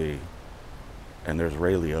TV, and there's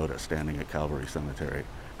Ray Liotta standing at Calvary Cemetery.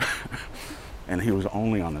 And he was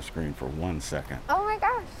only on the screen for 1 second. Oh my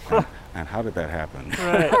gosh. And how did that happen?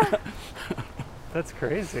 Right. That's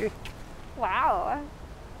crazy. Wow.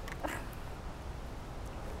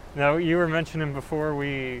 Now, you were mentioning before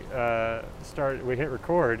we hit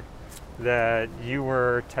record, that you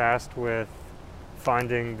were tasked with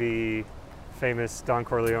finding the famous Don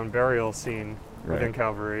Corleone burial scene within Right.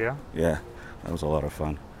 Calvary, yeah? Yeah, that was a lot of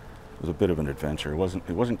fun. It was a bit of an adventure. It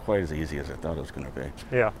wasn't quite as easy as I thought it was going to be.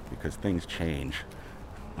 Yeah. Because things change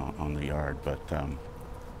on the yard. But the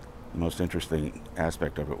most interesting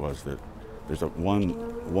aspect of it was that there's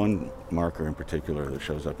one marker in particular that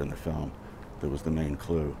shows up in the film that was the main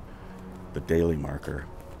clue, the daily marker.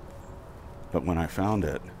 But when I found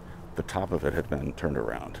it, the top of it had been turned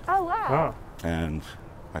around. Oh wow. Oh. And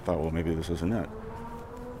I thought, well, maybe this isn't it.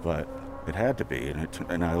 But it had to be.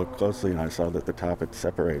 And I looked closely and I saw that the top had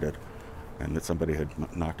separated and that somebody had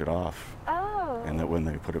knocked it off. Oh. And that when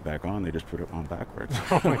they put it back on, they just put it on backwards.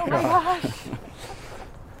 Oh my Oh my God. gosh.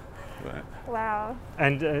 But, Wow.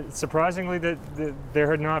 And surprisingly, that there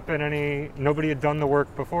had not been nobody had done the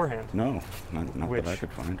work beforehand. no, not Which- that I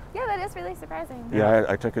could find. Yeah, that is really surprising. Yeah,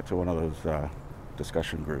 I took it to one of those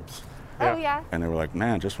discussion groups. Oh yeah. And they were like,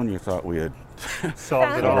 man, just when you thought we had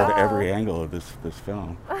Solved it Found all. it. every angle of this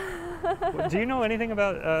film. Do you know anything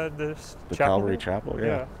about this The chapel? Calvary Chapel, yeah.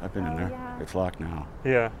 Yeah. I've been in Oh, there. yeah. It's locked now.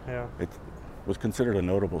 Yeah, yeah. It was considered a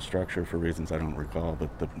notable structure for reasons I don't recall, but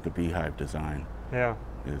the beehive design Yeah.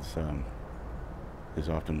 is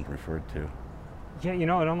often referred to. Yeah, you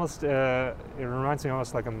know, it reminds me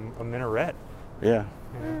almost like a minaret. Yeah.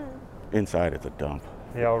 Mm. Inside it's a dump.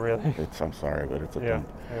 Yeah, oh, really? I'm sorry, but it's a Yeah, dump.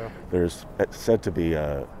 yeah. It's said to be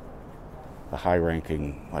a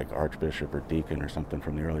high-ranking, like archbishop or deacon or something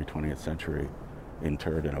from the early 20th century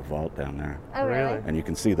interred in a vault down there. Oh really? Really? And you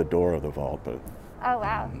can see the door of the vault, but Oh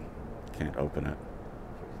wow. can't open it.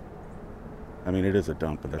 I mean, it is a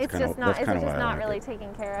dump, but that's It's kind just of not. that's Is it kind of just why I not like really it.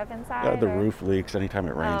 taken care of inside? The or? roof leaks anytime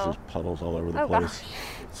it rains. Oh. There's puddles all over the Oh, place.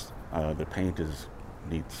 The paint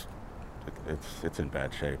needs. It's in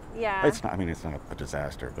bad shape. Yeah. It's not. I mean, it's not a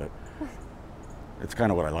disaster, but it's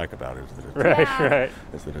kind of what I like about it is that it's, Right, Yeah. right.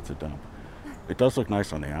 is that it's a dump. It does look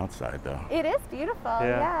nice on the outside, though. It is beautiful. Yeah.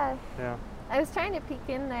 Yeah. Yeah. I was trying to peek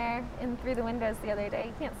in there through the windows the other day.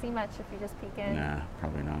 You can't see much if you just peek in. Nah,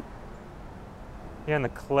 probably not. Yeah, and the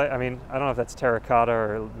clay, I mean, I don't know if that's terracotta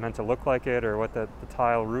or meant to look like it or what the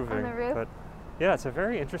tile roofing. the roof? But yeah, it's a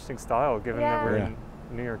very interesting style given that we're Yeah. in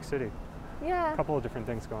New York City. Yeah. A couple of different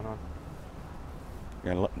things going on.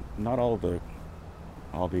 Yeah, not all the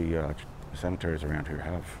cemeteries around here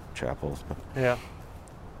have chapels, Yeah.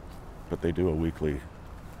 but they do a weekly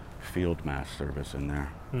field mass service in there,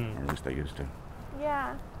 Hmm. or at least they used to.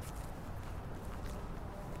 Yeah.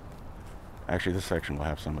 Actually, this section will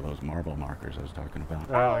have some of those marble markers I was talking about.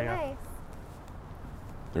 Oh, yeah. Nice.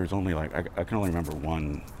 There's only like I can only remember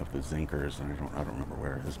one of the zinkers, and I don't remember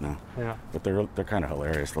where it is now. Yeah. But they're kind of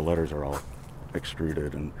hilarious. The letters are all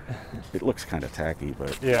extruded, and it looks kind of tacky,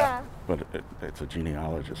 but Yeah. but it's a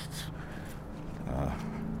genealogist's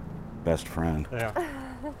best friend. Yeah.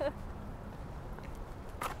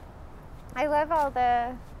 I love all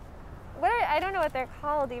the. I don't know what they're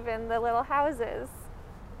called even, the little houses.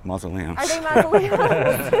 Mausoleums. Are they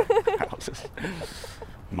mausoleums? Houses.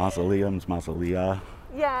 Mausoleums, mausolea.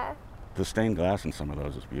 Yeah. The stained glass in some of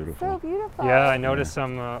those is beautiful. So beautiful. Yeah, I noticed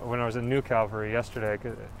some when I was in New Calvary yesterday.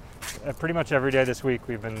 'Cause, pretty much every day this week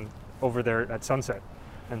we've been over there at sunset,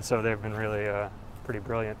 and so they've been really pretty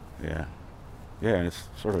brilliant. Yeah. Yeah, and it's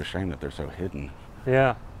sort of a shame that they're so hidden.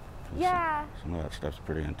 Yeah. Yeah. Some of that stuff's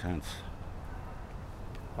pretty intense.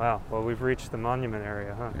 Wow. Well, we've reached the monument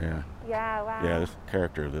area, huh? Yeah. Yeah. Wow. Yeah, this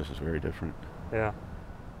character of this is very different. Yeah.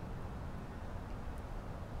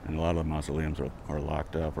 And a lot of the mausoleums are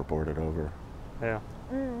locked up or boarded over. Yeah.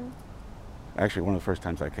 Mm. Actually, one of the first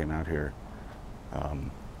times I came out here,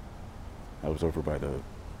 I was over by the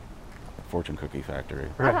fortune cookie factory,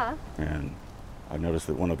 Right. Uh-huh. and I noticed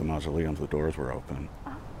that one of the mausoleums, the doors were open.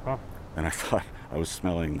 Oh. And I thought I was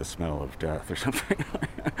smelling the smell of death or something.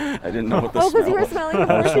 I didn't know what the Oh, smell because you were was. smelling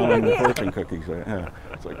the I was fortune smelling the cookie. fortune cookies. Yeah.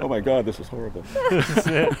 It's like, oh my God, this is horrible. This is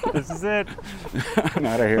it. This is it. I'm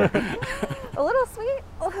out of here. A little sweet,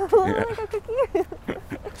 a little Yeah. like a cookie.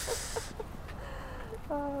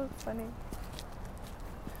 Oh, that's funny.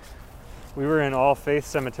 we were in All Faith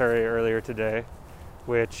Cemetery earlier today,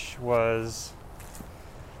 which was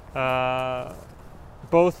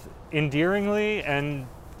both endearingly and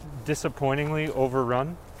disappointingly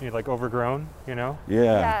overrun, like overgrown, Yeah.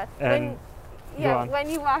 Yeah. And go on. When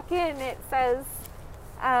you walk in, it says.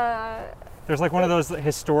 There's like one of those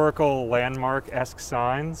historical landmark-esque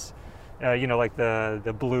signs, like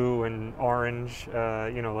the blue and orange,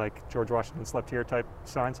 like George Washington slept here type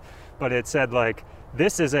signs. But it said like,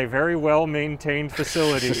 this is a very well-maintained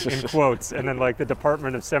facility, in quotes, and then like the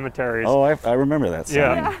Department of Cemeteries. Oh, I remember that sign.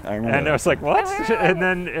 Yeah. I remember And that. I was like, what? And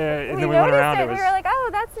And we then we went noticed around. it. It was, We were like, oh,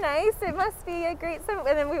 that's nice. It must be a great cemetery.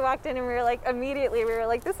 And then we walked in and we were like, immediately, we were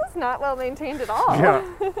like, this is not well maintained at all.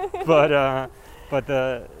 yeah. But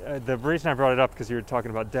the reason I brought it up, because you were talking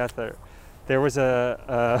about death, there was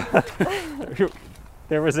a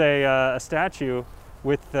there was a statue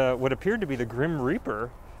with what appeared to be the Grim Reaper,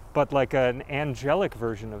 but like an angelic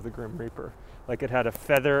version of the Grim Reaper. Like it had a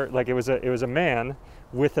feather, like it was a man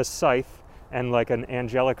with a scythe and like an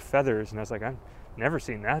angelic feathers, and I was like, I've never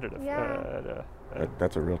seen that at a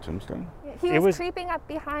That's a real tombstone? He It was was- creeping up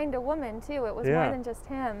behind a woman too. It was Yeah. more than just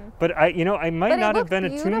him. But I might But it not have looked been a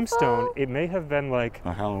beautiful. tombstone. It may have been like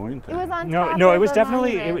A Halloween thing. It was on no, top no. of It was a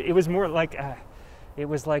definitely monument. it was more like it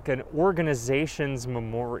was like an organization's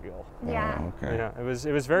memorial. Yeah. Oh, okay. Yeah, it was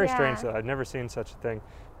very strange Yeah. though. I'd never seen such a thing,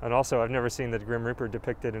 and also I've never seen the Grim Reaper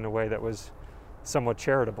depicted in a way that was somewhat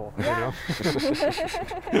charitable. Yeah.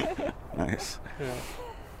 Nice. Yeah.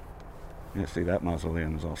 Yeah, see, that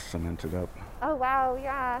mausoleum is all cemented up. Oh wow,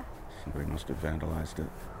 yeah. Somebody must have vandalized it.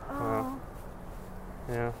 Oh.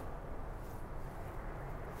 Yeah.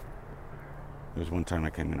 There was one time I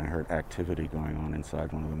came in, I heard activity going on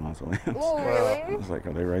inside one of the mausoleums. Oh, I really? was like,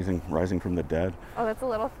 are they rising from the dead? Oh, that's a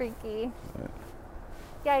little freaky. But-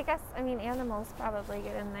 Yeah, I guess. I mean, animals probably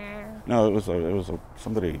get in there. No, it was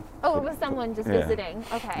somebody. Oh, it was someone just Yeah. visiting.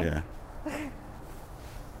 Okay. Yeah.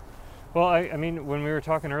 Well, I mean, when we were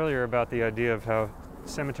talking earlier about the idea of how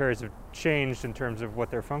cemeteries have changed in terms of what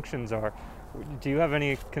their functions are, do you have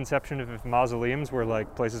any conception of if mausoleums were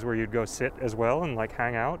like places where you'd go sit as well and like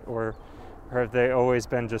hang out, or have they always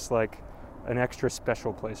been just like an extra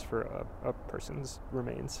special place for a person's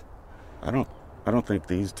remains? I don't think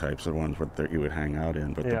these types are ones that you would hang out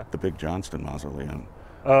in, but Yeah. the big Johnston mausoleum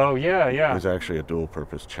Oh yeah. was actually a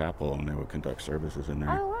dual-purpose chapel, and they would conduct services in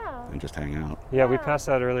there Oh wow. and just hang out. Yeah, we Yeah. passed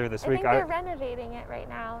that earlier this I week. think they're renovating it right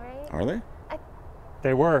now, right? Are they?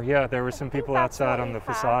 They were, yeah. There were some think people that's outside what on we the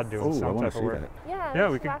passed. facade doing Oh, I some want type to of see work. that. Yeah.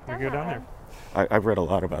 We should could walk go down that there. way. I've read a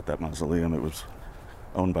lot about that mausoleum. It was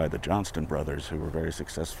owned by the Johnston brothers, who were very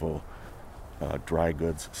successful dry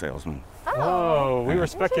goods salesmen. Oh, we were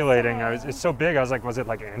speculating. It's Interesting. so big. I was like, was it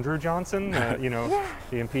like Andrew Johnson, Yeah.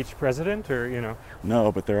 the impeached president, or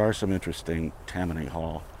No, but there are some interesting Tammany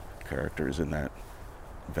Hall characters in that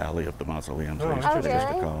valley of the mausoleums, Oh, they used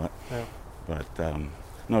interesting. to call it. Yeah. But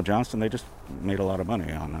no, Johnston, they just made a lot of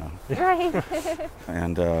money on, Right.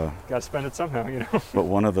 and got to spend it somehow, but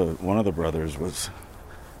one of the brothers was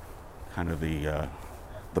kind of the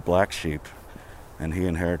black sheep, and he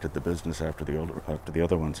inherited the business after the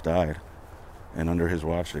other ones died, and under his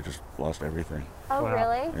watch they just lost everything. Oh, Wow.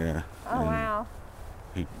 really? Yeah. Oh, And wow.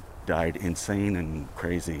 He died insane and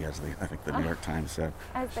crazy, as I think the New York Times said.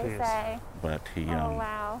 As they Jeez. say. But he Oh,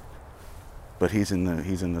 wow. but he's in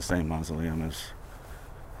the same mausoleum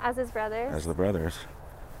As his brothers. as the brothers.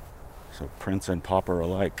 So prince and pauper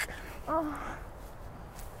alike. Oh.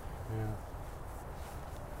 Yeah.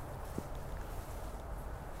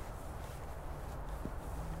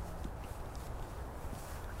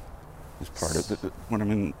 It's part of when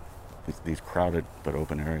I'm in these crowded but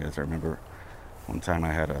open areas. I remember one time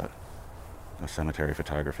I had a cemetery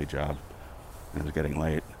photography job, and it was getting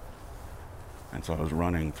late, and so I was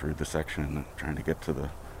running through the section trying to get to the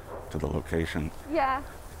location, Yeah.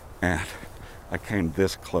 and I came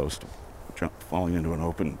this close to falling into an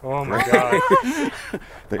open Oh my grave. God.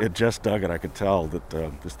 They had just dug it. I could tell that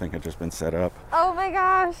this thing had just been set up, Oh my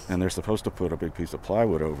gosh. and they're supposed to put a big piece of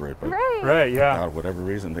plywood over it, but Right. Right. Yeah. for whatever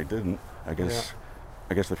reason they didn't. I guess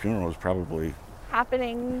the funeral was probably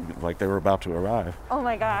Happening. like they were about to arrive, Oh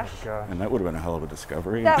my gosh. God. and that would have been a hell of a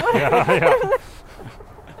discovery. That would Yeah.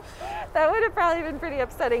 that would have probably been pretty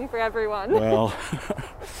upsetting for everyone. Well,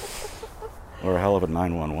 or a hell of a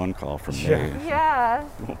 911 call from me. Yeah. Yeah.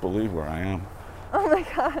 You won't believe where I am. Oh my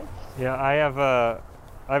gosh. Yeah. I have a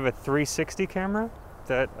 360 camera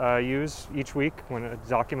that I use each week when I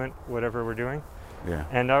document whatever we're doing. Yeah.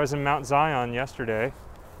 And I was in Mount Zion yesterday,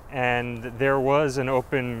 and there was an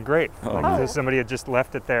open grave. Oh, Like, nice. somebody had just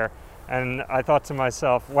left it there. And I thought to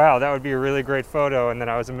myself, wow, that would be a really great photo. And then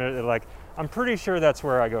I was immediately like, I'm pretty sure that's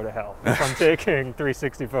where I go to hell if I'm taking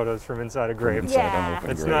 360 photos from inside a grave. Inside Yeah. an open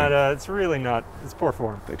It's grave. not. It's really not. It's poor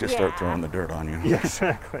form. They just start Yeah. throwing the dirt on you. Yeah,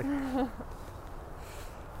 exactly.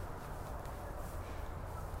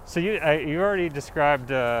 So you already described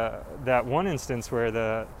that one instance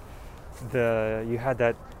where you had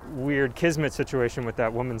that weird kismet situation with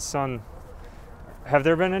that woman's son. Have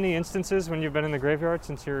there been any instances when you've been in the graveyard,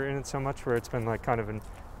 since you're in it so much, where it's been like kind of an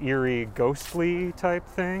eerie, ghostly type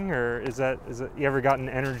thing, or is it you ever gotten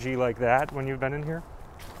energy like that when you've been in here?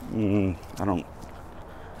 I don't,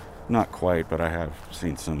 not quite, but I have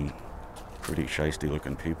seen some pretty shisty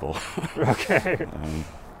looking people. Okay.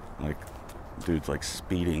 Like dudes like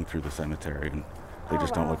speeding through the cemetery, and they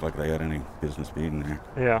just don't look like they had any business being there.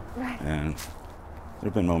 Yeah. And there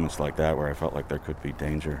have been moments like that where I felt like there could be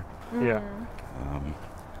danger. Yeah.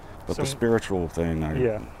 But So- the spiritual thing, I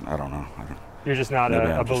don't know. You're just not Maybe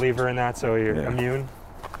a I'm just- believer in that, so you're Yeah. immune.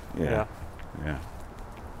 Yeah.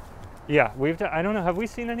 Yeah, I don't know. Have we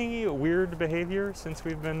seen any weird behavior since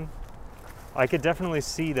we've been? I could definitely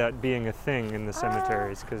see that being a thing in the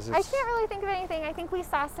cemeteries, because I can't really think of anything. I think we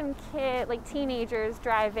saw some teenagers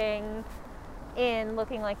driving in,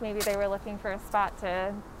 looking like maybe they were looking for a spot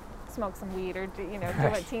to smoke some weed or do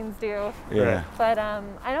what teens do. Yeah. But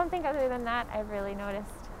I don't think other than that I've really noticed.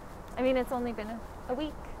 I mean, it's only been a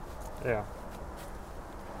week. Yeah.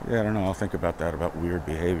 Yeah, I don't know. I'll think about that, about weird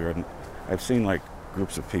behavior. And I've seen like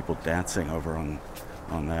groups of people dancing over on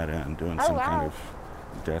that end, doing Oh, some wow. kind of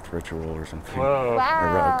death ritual or something. Whoa.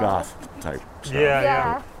 Wow. Or goth type stuff.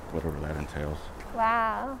 Yeah. Whatever that entails.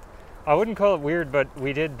 Wow. I wouldn't call it weird, but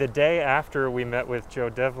we did, the day after we met with Joe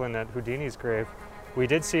Devlin at Houdini's grave, we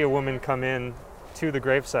did see a woman come in to the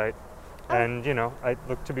gravesite, and I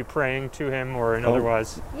looked to be praying to him or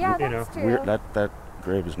otherwise. Yeah, you that's know. true. That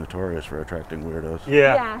grave is notorious for attracting weirdos.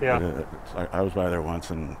 Yeah. Yeah. I was by there once,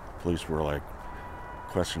 and police were like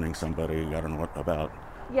questioning somebody. I don't know what about.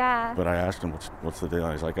 Yeah. But I asked him, what's the deal?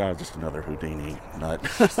 He's like, just another Houdini nut.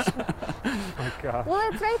 Oh my gosh. Well,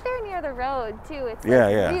 it's right there near the road too. It's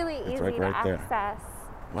Yeah. really It's easy right to there. access.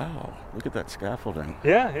 Wow, look at that scaffolding.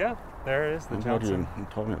 Yeah. There it is, the I'm glad Johnson. you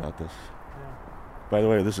told me about this. By the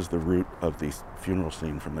way, this is the route of the funeral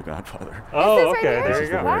scene from The Godfather. Oh, This is right okay. here? There This you is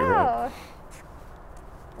the go. very Wow.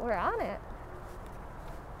 We're on it.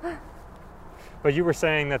 But you were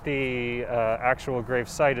saying that the actual grave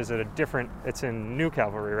site is at a different. It's in New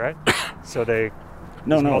Calvary, right? So there's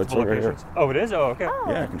No, it's multiple over here. locations. Oh, it is. Oh, okay. Oh.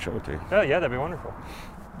 Yeah, I can show it to you. Oh, yeah, that'd be wonderful.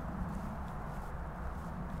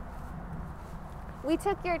 We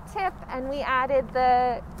took your tip and we added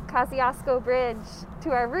the Kosciuszko Bridge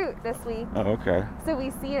to our route this week. Oh, okay. So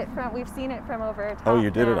we've seen it from over top. Oh,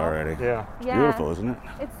 you did it now. already. Yeah. It's Yeah. beautiful, isn't it?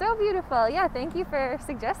 It's so beautiful. Yeah, thank you for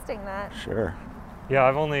suggesting that. Sure. Yeah,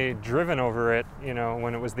 I've only driven over it,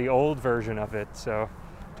 when it was the old version of it. So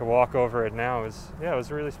to walk over it now it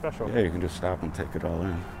was really special. Yeah, you can just stop and take it all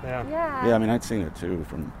in. Yeah. Yeah. I mean, I'd seen it too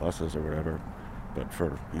from buses or whatever, but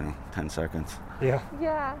for, 10 seconds. Yeah.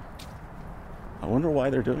 Yeah. I wonder why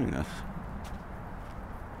they're doing this.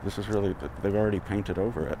 This is really, they've already painted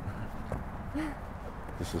over it.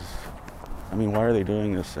 Why are they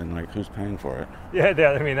doing this, and who's paying for it? Yeah.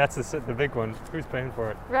 I mean, that's the big one. Who's paying for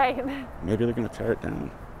it? Right. Maybe they're going to tear it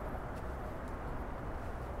down.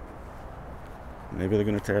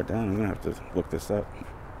 I'm going to have to look this up.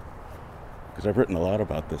 Because I've written a lot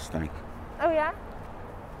about this thing. Oh yeah.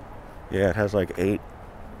 Yeah, it has 8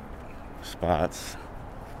 spots,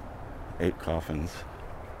 8 coffins,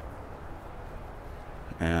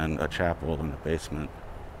 and a chapel in the basement,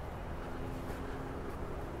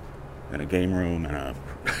 and a game room, and a...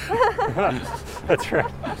 That's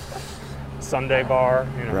right. Sunday bar.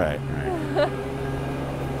 Right.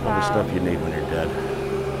 All the stuff you need when you're dead.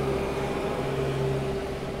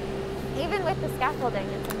 Even with the scaffolding,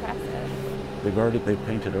 it's impressive. They've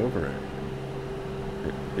painted over it.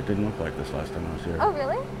 It didn't look like this last time I was here. Oh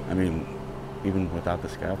really? I mean, even without the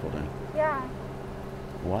scaffolding. Yeah.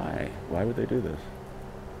 Why? Why would they do this?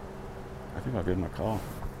 I think I'll give them a call.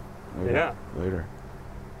 Later.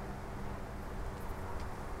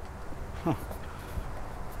 Huh.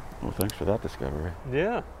 Well, thanks for that discovery.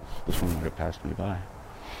 Yeah. This one might have passed me by.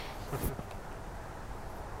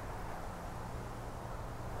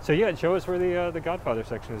 So yeah, show us where the Godfather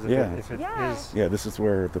section is. If it Yeah. is. Yeah, this is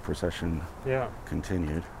where the procession Yeah.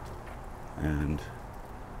 continued. And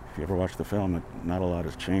if you ever watch the film, not a lot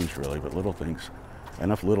has changed really, but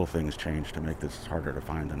enough little things changed to make this harder to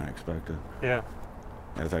find than I expected. Yeah.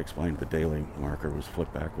 As I explained, the daily marker was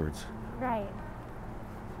flipped backwards. Right.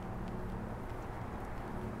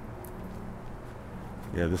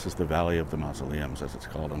 Yeah, this is the Valley of the Mausoleums, as it's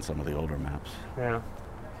called on some of the older maps. Yeah.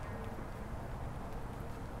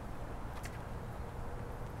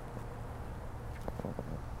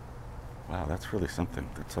 wow, that's really something.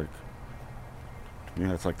 That's like, to me,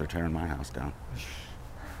 that's like they're tearing my house down.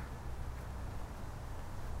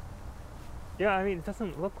 Yeah, I mean, it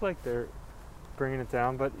doesn't look like they're bringing it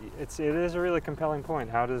down, but it is a really compelling point.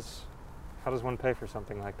 How does one pay for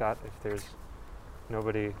something like that if there's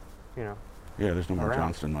nobody, you know? Yeah, there's no more around.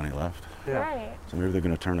 Johnston money left. Yeah. Right. So maybe they're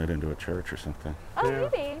going to turn it into a church or something. Oh, Yeah.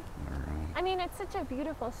 maybe. Or, I mean, it's such a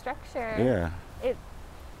beautiful structure. yeah. It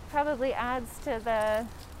probably adds to the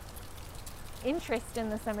interest in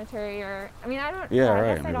the cemetery, or I mean, I don't. Yeah, I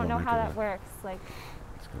right. guess I Maybe don't we'll know make how it that works, like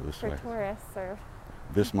Let's go this for way. tourists or.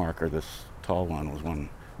 This marker, this tall one, was one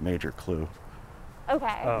major clue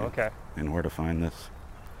Okay. Oh, okay. in where to find this.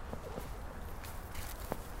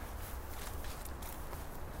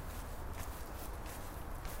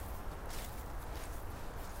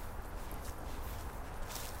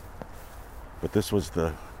 But this was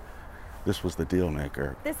the deal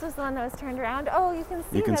maker. This was the one that was turned around. Oh, you can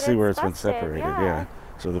see. You can that see where it's been busted. separated, yeah.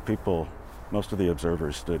 So the people, most of the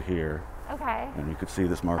observers stood here, Okay. and you could see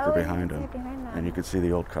this marker Oh, you behind can see them. it behind them. And you could see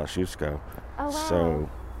the old Kosciuszko. Oh, wow. So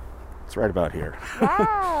it's right about here.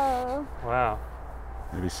 Wow. Wow.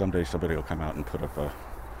 Maybe someday somebody will come out and put up a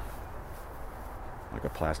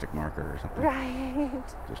plastic marker or something, Right.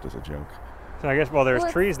 just as a joke. So I guess, well, there's Well,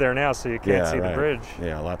 it's- trees there now, so you can't see right. the bridge.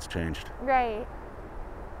 Yeah, a lot's changed. Right.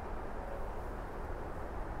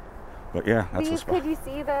 But yeah, that's the spot. Could you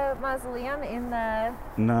see the mausoleum in the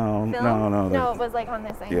No, film? no. No, it was like on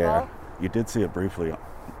this angle. Yeah, you did see it briefly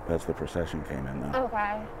as the procession came in, though.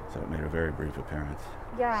 Okay. So it made a very brief appearance.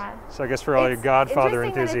 Yeah. So I guess for all you It's Godfather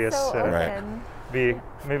interesting that it's enthusiasts, so Right. open. be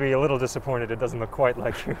maybe a little disappointed it doesn't look quite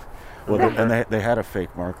like you. Well, and they had a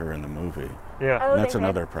fake marker in the movie. Yeah. Oh, And that's they did?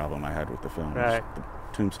 another problem I had with the film. is Right. The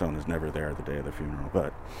tombstone is never there the day of the funeral.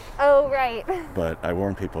 But Oh, right. I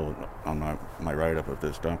warn people on my write-up of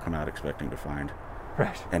this, don't come out expecting to find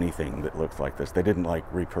Right. anything that looks like this. They didn't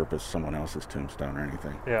repurpose someone else's tombstone or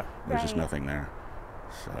anything. Yeah. There's just Right. nothing there.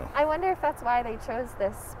 So I wonder if that's why they chose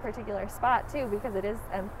this particular spot too, because it is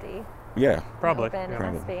empty. yeah, and Probably. Open. Yeah.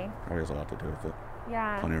 It must be. probably has a lot to do with it.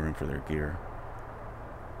 Yeah. Plenty of room for their gear.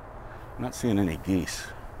 I'm not seeing any geese.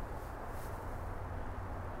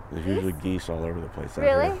 There's usually geese all over the place out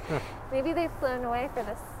Really? here. Maybe they've flown away for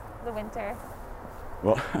the winter.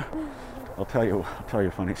 Well, I'll tell you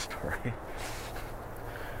a funny story.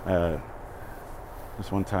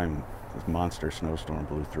 This one time, this monster snowstorm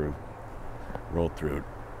rolled through. It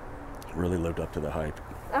really lived up to the hype.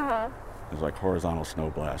 Uh-huh. It was like horizontal snow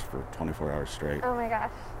blast for 24 hours straight. Oh my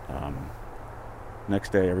gosh.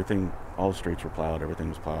 Next day, all the streets were plowed, everything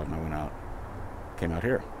was plowed, and I came out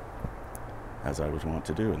here, as I was wont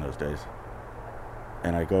to do in those days.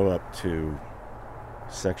 And I go up to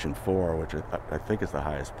section 4, which I think is the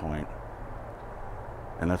highest point,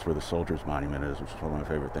 and that's where the Soldiers Monument is, which is one of my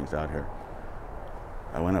favorite things out here.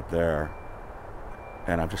 I went up there,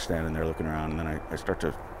 and I'm just standing there looking around, and then I start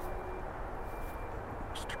to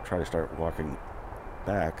try to start walking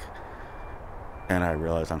back, and I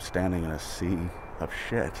realize I'm standing in a sea of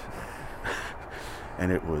shit.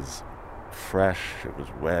 And it was fresh, it was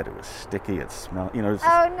wet, it was sticky, it smelled, it's just,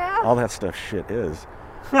 Oh no. all that stuff shit is.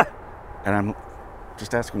 And I'm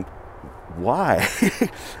just asking, why?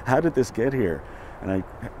 How did this get here? And I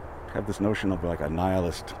have this notion of like a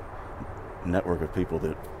nihilist network of people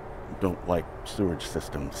that don't like sewage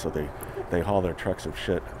systems, so they haul their trucks of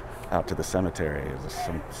shit out to the cemetery as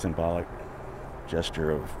some symbolic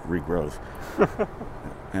gesture of regrowth.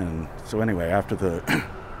 And so anyway, after the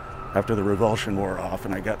revulsion wore off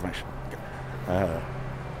and I got my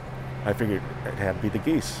I figured it had to be the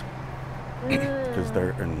geese, because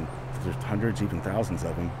there's hundreds, even thousands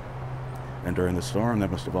of them, and during the storm they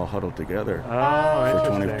must have all huddled together Oh,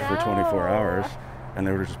 for interesting. for 24 hours, and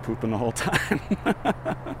they were just pooping the whole time.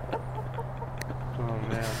 Oh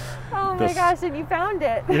man. Oh my This- gosh, and you found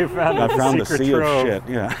it. You found I the found the secret sea trove. of shit.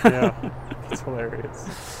 Yeah. Yeah. That's hilarious.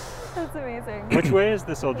 That's amazing. Which way is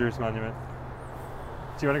the Soldiers Monument?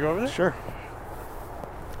 Do you want to go over there? Sure.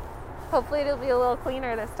 Hopefully it'll be a little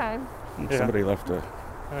cleaner this time. And Yeah. somebody left a.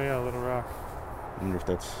 Oh yeah, Little Rock. I wonder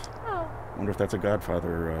Oh, if that's a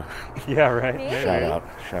Godfather Yeah, right. Maybe. Maybe. shout out.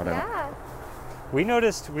 Shout out. yeah. We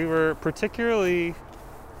noticed we were particularly,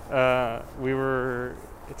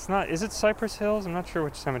 it's not, is it Cypress Hills? I'm not sure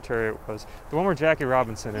which cemetery it was. The one where Jackie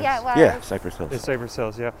Robinson is. Yeah, it was. Yeah, Cypress Hills. It's Cypress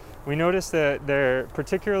Hills, yeah. We noticed that they're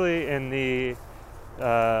particularly in the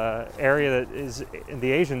area that is in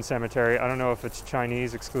the Asian cemetery. I don't know if it's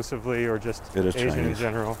Chinese exclusively or just It is Asian in Chinese.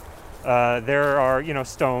 general. There are,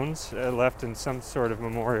 stones left in some sort of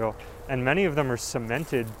memorial, and many of them are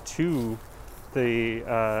cemented to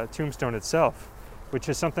the tombstone itself, which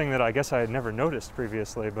is something that I guess I had never noticed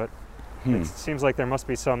previously, but It seems like there must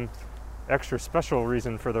be some extra special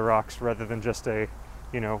reason for the rocks rather than just a,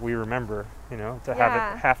 we remember, to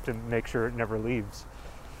have to make sure it never leaves.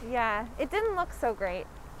 Yeah, it didn't look so great.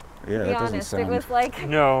 Yeah, To be that doesn't honest, sound. it was like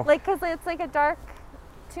No. like because it's like a dark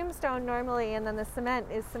tombstone normally, and then the cement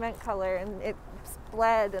is cement color, and it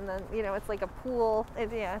bled, and then it's like a pool. It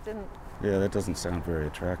didn't. Yeah, that doesn't sound very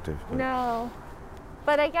attractive. But No,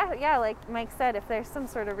 but I guess like Mike said, if there's some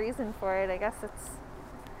sort of reason for it, I guess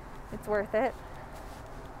it's worth it.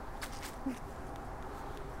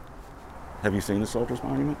 Have you seen the Soldiers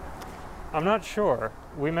Monument? I'm not sure.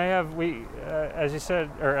 We may have, as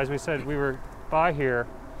we said, we were by here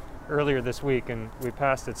earlier this week and we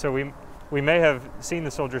passed it. So we may have seen the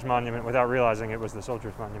Soldiers Monument without realizing it was the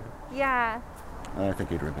Soldiers Monument. Yeah. I think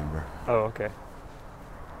you'd remember. Oh, okay.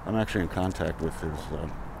 I'm actually in contact with his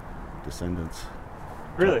descendants.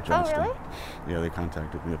 Really? Johnston. Oh, really? Yeah, they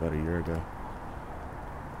contacted me about a year ago.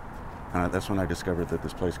 That's when I discovered that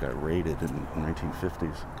this place got raided in the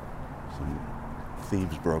 1950s. Some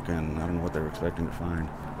thieves broke in. I don't know what they were expecting to find.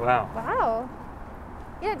 Wow. Wow.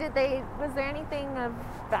 Yeah. Was there anything of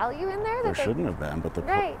value in there? There shouldn't have been, but the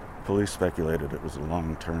Right. police speculated it was a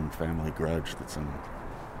long-term family grudge that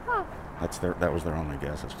Huh. that was their only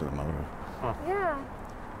guess as to the motive. Yeah.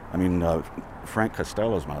 I mean, Frank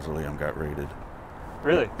Costello's mausoleum got raided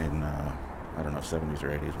Really? in, I don't know, 70s or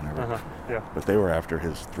 80s, whenever. Yeah. But they were after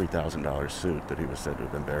his $3,000 suit that he was said to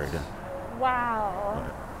have been buried in. Wow.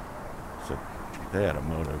 So they had a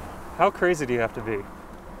motive. How crazy do you have to be?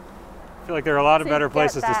 I feel like there are a lot of To better get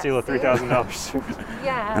places to that steal a suit. $3,000 suit.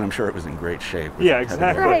 Yeah. And I'm sure it was in great shape. Yeah, It had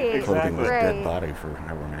exactly. been Right. clothing with a Right. dead body for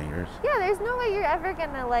however many years. Yeah, there's no way you're ever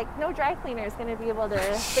gonna no dry cleaner is gonna be able to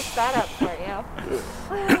fix that up for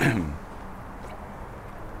you.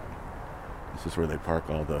 This is where they park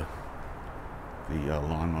all the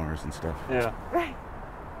lawnmowers and stuff. Yeah. Right.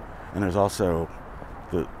 And there's also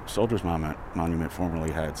the Soldiers Monument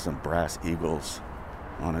formerly had some brass eagles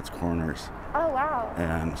on its corners, Oh wow.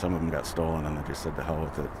 and some of them got stolen, and they just said to hell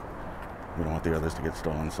with it. We don't want the others to get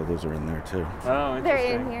stolen, so those are in there too. Oh, interesting.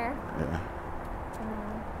 They're in here. Yeah.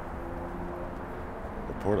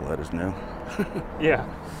 The portalet is new. Yeah.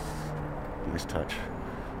 Nice touch.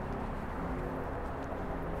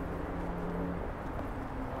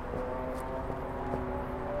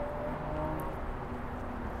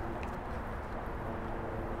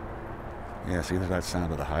 Yeah, see, there's that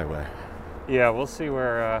sound of the highway. Yeah, we'll see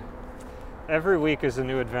where. Every week is a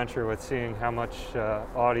new adventure with seeing how much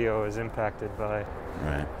audio is impacted by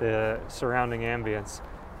Right. the surrounding ambience.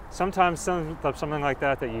 Sometimes something like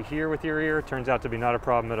that you hear with your ear turns out to be not a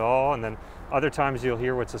problem at all, and then other times you'll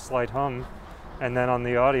hear what's a slight hum, and then on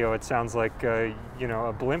the audio it sounds like a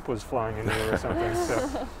blimp was flying into you or something.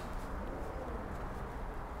 So.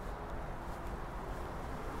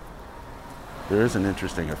 There is an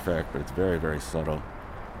interesting effect, but it's very, very subtle.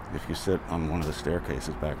 If you sit on one of the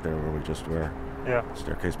staircases back there where we just were, Yeah.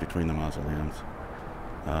 staircase between the mausoleums,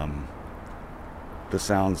 the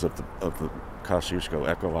sounds of the Kosciuszko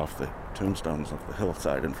echo off the tombstones of the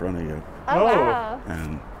hillside in front of you. Oh, Oh. wow.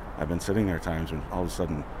 And I've been sitting there times when all of a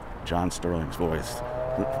sudden John Sterling's voice,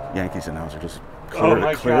 the Yankees announcer, just Oh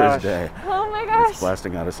my clear gosh. as day. Oh my It's gosh.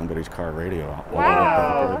 blasting out of somebody's car radio all the way Wow.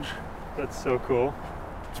 up the bridge. That's so cool.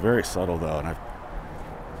 It's very subtle though, and I've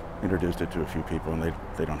introduced it to a few people, and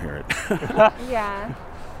they don't hear it. Yeah.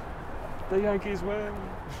 The Yankees win.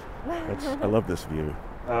 I love this view,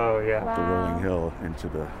 Oh yeah. Wow. the rolling hill into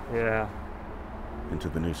Yeah.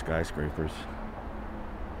 the new skyscrapers.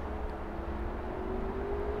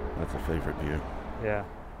 That's a favorite view. Yeah.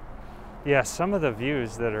 Yeah, some of the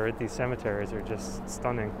views that are at these cemeteries are just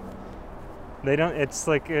stunning.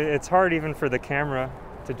 It's hard even for the camera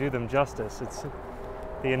to do them justice.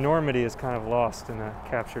 The enormity is kind of lost in a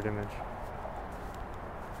captured image.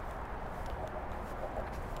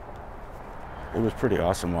 It was pretty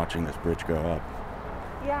awesome watching this bridge go up.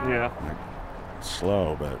 Yeah. Yeah. Like,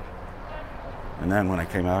 slow, and then when I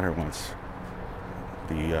came out here once,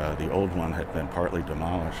 the old one had been partly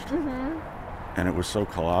demolished, and it was so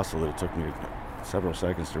colossal that it took me several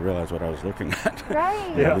seconds to realize what I was looking at.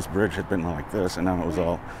 Right. Yeah. This bridge had been like this, and now it was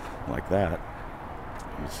all like that.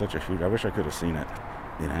 It's such a huge. I wish I could have seen it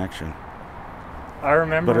in action. I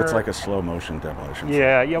remember. But it's like a slow motion demolition.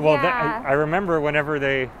 Yeah, yeah. Well, Yeah. I remember whenever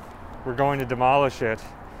they were going to demolish it,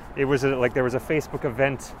 it was like there was a Facebook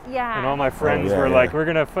event, Yeah. and all my friends yeah, were yeah. like, "We're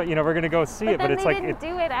gonna go see But it." But then it's they like, didn't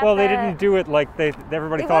do it at well, they the- didn't do it like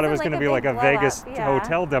everybody It thought it wasn't was going to like be a like a big blow up, Vegas yeah.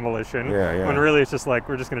 hotel demolition. Yeah, yeah. When really it's just like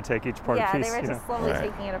we're just going to take each part Yeah, piece. they were you know? just slowly Right.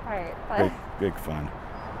 taking it apart. But Big fun.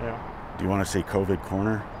 Yeah. Do you want to see COVID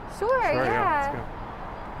Corner? sure, Sure, yeah. let's go.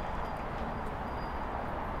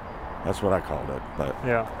 That's what I called it. But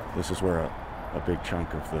Yeah. this is where a big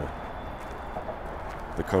chunk of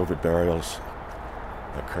the COVID burials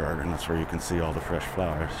occurred, and that's where you can see all the fresh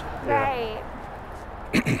flowers. Right.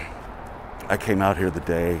 I came out here the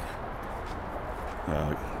day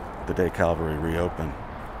Calvary reopened,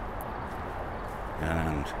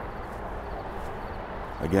 and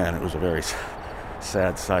again, it was a very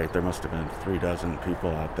sad sight. There must have been 36 people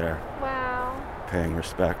out there Wow. paying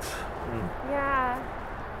respects, Yeah.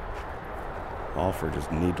 all for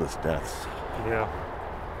just needless deaths. Yeah.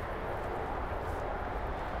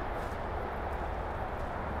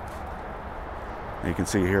 And you can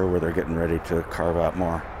see here where they're getting ready to carve out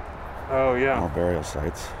more Oh, yeah. more burial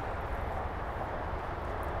sites.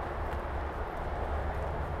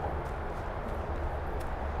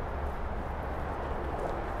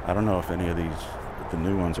 I don't know if any of the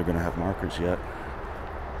new ones are going to have markers yet.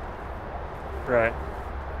 Right.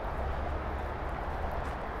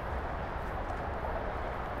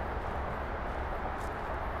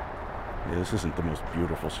 Yeah, this isn't the most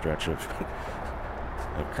beautiful stretch of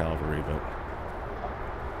Calvary, but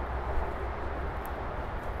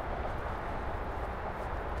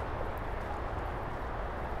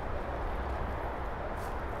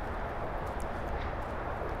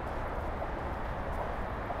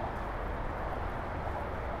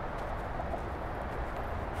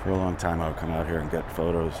for a long time I would come out here and get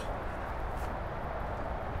photos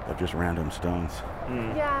of just random stones,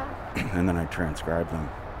 Yeah. and then I'd transcribe them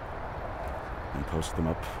and post them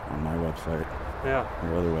up on my website Yeah.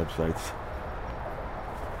 or other websites.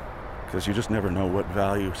 Because you just never know what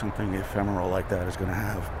value something ephemeral like that is going to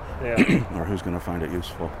have, Yeah. or who's going to find it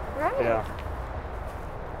useful. Right. Yeah.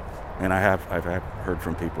 And I've heard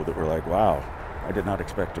from people that were like, wow, I did not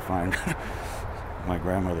expect to find my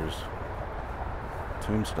grandmother's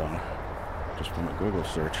tombstone just from a Google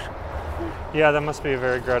search. Yeah, that must be a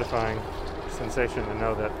very gratifying sensation to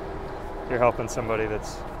know that you're helping somebody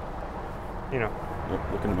that's,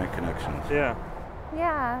 Looking to make connections. yeah.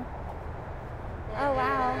 Yeah. Oh,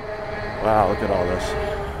 wow. Wow, look at all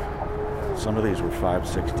this. Some of these were 5,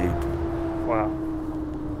 6 deep. Wow.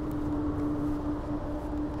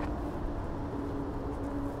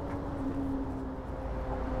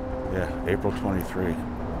 Yeah, April 23.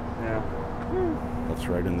 Yeah. That's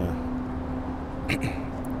right in the...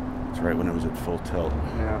 It's right when it was at full tilt.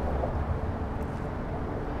 Yeah.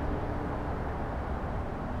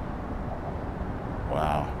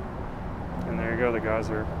 Wow. And there you go. The guys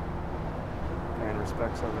are paying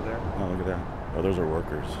respects over there. Oh, look at that. Oh, those are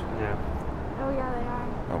workers. Yeah. Oh, yeah, they are.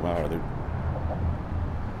 Oh, wow. Are they...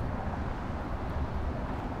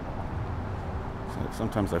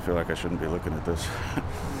 Sometimes I feel like I shouldn't be looking at this.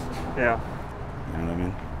 Yeah. You know what I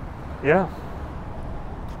mean? Yeah.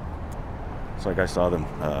 It's like I saw them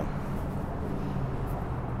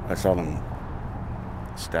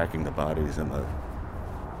stacking the bodies in the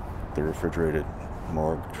refrigerated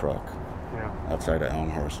morgue truck Yeah. outside of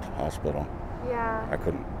Elmhurst Hospital. Yeah. I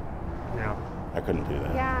couldn't do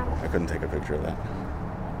that. Yeah. I couldn't take a picture of that.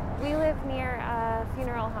 We live near a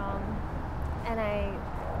funeral home, and I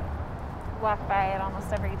walk by it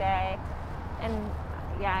almost every day. And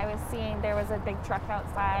yeah, I was seeing there was a big truck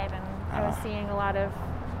outside, and I was seeing a lot of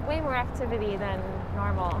way more activity than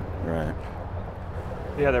normal. Right.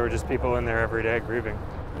 Yeah, there were just people in there every day grieving.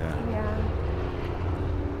 Yeah. Yeah.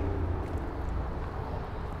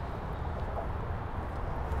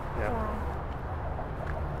 Yeah. Yeah.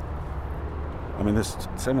 I mean, this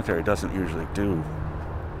cemetery doesn't usually do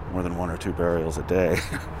more than 1 or 2 burials a day.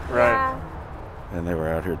 Right. Yeah. And they were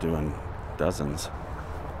out here doing dozens.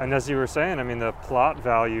 And as you were saying, I mean, the plot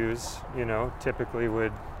values, typically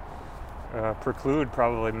would preclude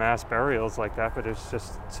probably mass burials like that, but it's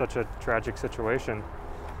just such a tragic situation.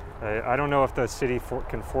 I don't know if the city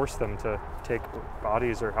can force them to take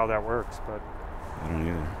bodies or how that works, but I don't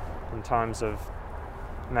either. in times of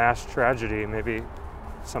mass tragedy, maybe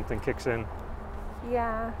something kicks in.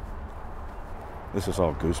 Yeah. This is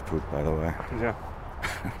all goose poop, by the way. Yeah.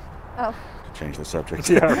 Oh. To change the subject.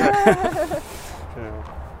 Yeah. Right.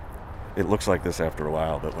 Yeah. It looks like this after a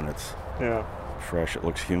while, but when it's Yeah. fresh, it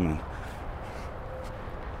looks human.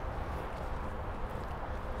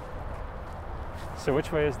 So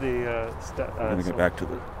which way is the I'm gonna get back to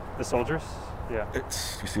the soldiers? Yeah.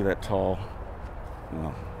 you see that tall,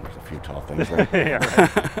 well, there's a few tall things there. Yeah.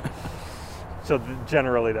 Right. So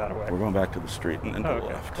generally that way. We're going back to the street and then to Oh, the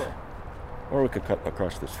okay, left. cool. Or we could cut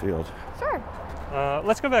across this field. Sure.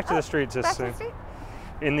 Let's go back to the street just Back to the street?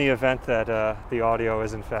 in the event that the audio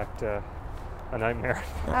is in fact a nightmare.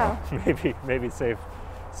 Oh. maybe save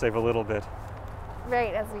a little bit.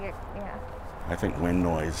 Right, as we, yeah. I think wind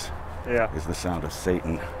noise Yeah. is the sound of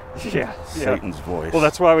Satan. Yeah. Satan's voice. Well,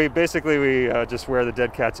 that's why we just wear the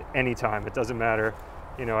dead cats anytime. It doesn't matter.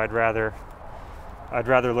 You know, I'd rather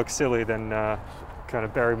look silly than kind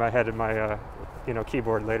of bury my head in my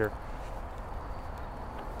keyboard later.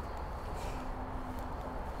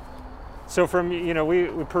 So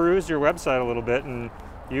we perused your website a little bit, and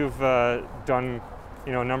you've done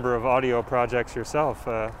a number of audio projects yourself.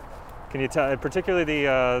 Can you tell, particularly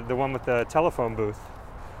the one with the telephone booth?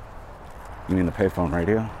 You mean the payphone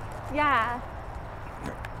radio? Yeah.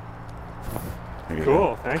 There you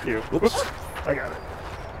Cool, go. thank you. Whoops. I got it.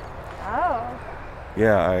 Oh,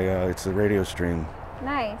 Yeah, it's a radio stream,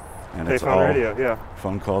 nice. and it's Payphone all radio, yeah.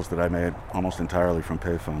 phone calls that I made almost entirely from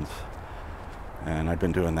payphones. And I've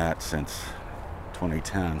been doing that since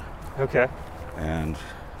 2010. Okay. And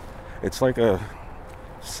it's like a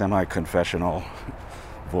semi-confessional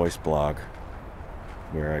voice blog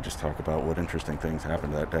where I just talk about what interesting things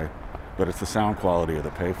happened that day. But it's the sound quality of the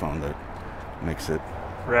payphone that makes it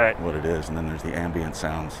Right. what it is. And then there's the ambient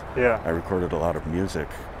sounds. Yeah. I recorded a lot of music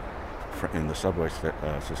in the subway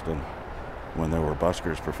system when there were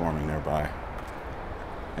buskers performing nearby.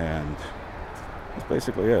 And that's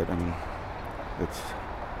basically it. I mean,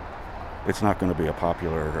 it's not going to be a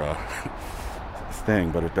popular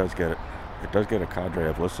thing, but it does get a cadre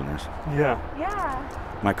of listeners. Yeah.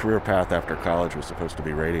 Yeah. My career path after college was supposed to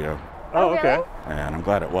be radio, Oh, Oh, okay. really? and I'm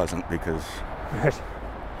glad it wasn't, because Right.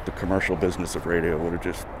 the commercial business of radio would have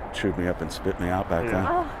just chewed me up and spit me out back Yeah. then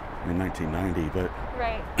Oh, in 1990.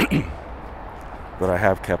 right. But I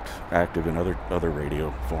have kept active in other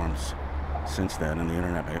radio forms since then, and the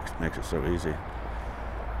internet makes it so easy.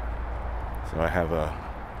 So I have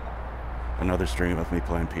another stream of me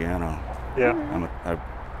playing piano. Yeah. I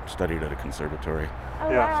studied at a conservatory, Oh,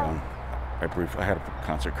 Yeah. wow. so I had a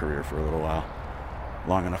concert career for a little while,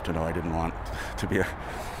 long enough to know I didn't want to be a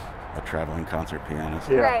traveling concert pianist.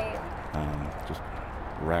 Yeah. Right. Just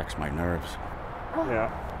racks my nerves. Yeah.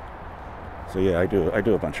 So yeah, I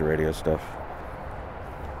do a bunch of radio stuff.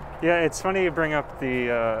 Yeah, it's funny you bring up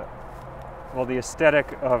the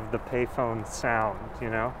aesthetic of the payphone sound,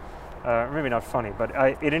 maybe not funny, but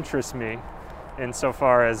it interests me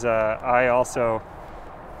insofar as I also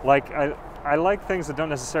I like things that don't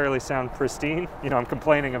necessarily sound pristine. I'm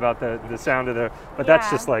complaining about the sound of but that's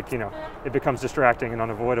Yeah. just it becomes distracting and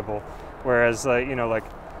unavoidable. Whereas,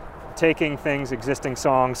 taking existing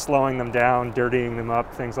songs, slowing them down, dirtying them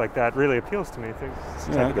up, things like that really appeals to me. It's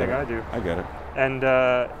the type of thing I do. I get it. And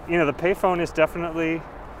the payphone is definitely,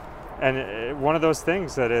 one of those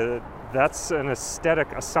things that's an aesthetic,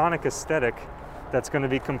 a sonic aesthetic, that's going to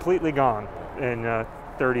be completely gone in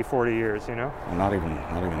 30, 40 years. Well, not even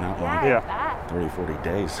that long. Yeah. That. 30, 40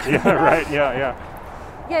 days. Yeah, right. Yeah.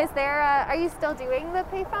 Yeah, is there, are you still doing the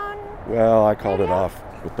payphone? Well, I called it Radio? off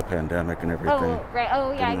with the pandemic and everything. Oh, right.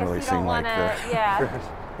 Oh, yeah, I Didn't guess really you seem don't like want to, the- yeah.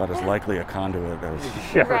 About as likely a conduit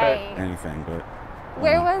as Yeah, Right. anything, but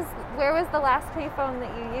Where was the last payphone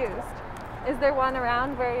that you used? Is there one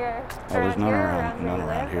around where you're there's none here, around, where none you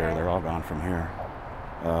around live, here. or- They're all gone from here.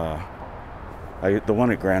 The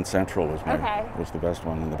one at Grand Central was the best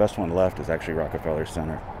one, and the best one left is actually Rockefeller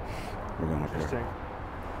Center. We're going up here. Interesting.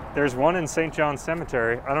 There's one in St. John's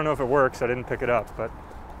Cemetery. I don't know if it works. I didn't pick it up, but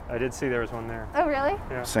I did see there was one there. Oh, really?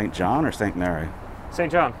 Yeah. St. John or St. Mary?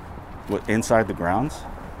 St. John. What, inside the grounds?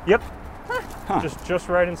 Yep. Huh. Just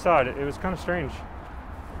right inside. It was kind of strange.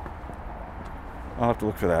 I'll have to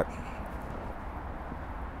look for that.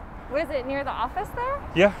 Was it near the office there?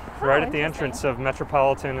 Yeah, Oh, right at the interesting. entrance of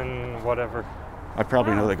Metropolitan and whatever. I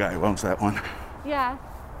probably know Wow. the guy who owns that one. Yeah.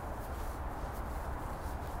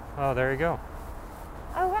 Oh, there you go.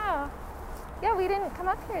 Oh, wow. Yeah, we didn't come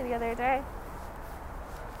up here the other day.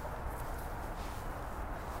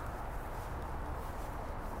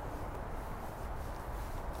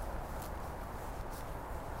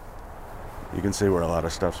 You can see where a lot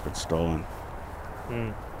of stuff's been stolen.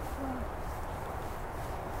 Hmm.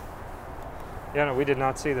 Yeah, no, we did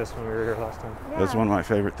not see this when we were here last time. Yeah. That's one of my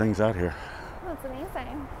favorite things out here. That's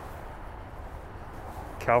amazing.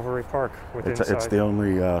 Calvary Park with It's inside. the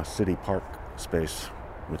only city park space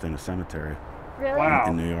within a cemetery Really? Wow.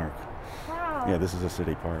 in New York. Wow. Yeah, this is a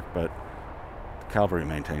city park, but Calvary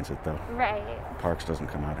maintains it though. Right. Parks doesn't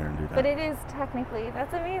come out here and do that. But it is technically,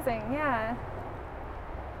 that's amazing, yeah.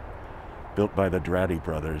 Built by the Dratty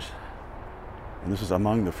brothers. And this is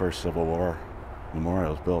among the first Civil War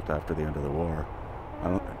memorials built after the end of the war.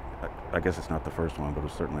 I guess it's not the first one, but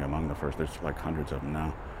it's certainly among the first. There's like hundreds of them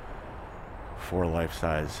now. 4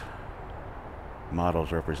 life-size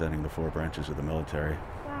models representing the 4 branches of the military.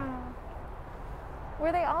 Wow.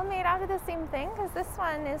 Were they all made out of the same thing? Because this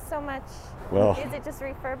one is so much. Well, is it just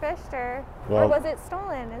refurbished, or was it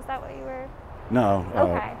stolen? Is that what you were? No.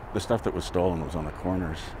 Okay. The stuff that was stolen was on the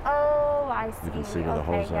corners. Oh, I see. You can see where the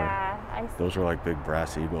holes are. I see. Those are like big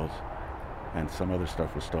brass eagles, and some other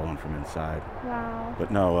stuff was stolen from inside. Wow. But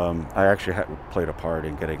no, I actually played a part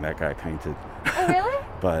in getting that guy painted. Oh, really?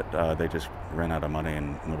 But they just ran out of money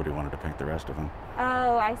and nobody wanted to paint the rest of them.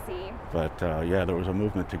 Oh, I see. But yeah, there was a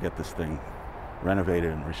movement to get this thing renovated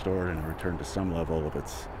and restored and returned to some level of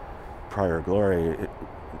its prior glory.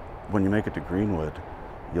 When you make it to Greenwood,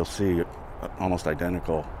 you'll see an almost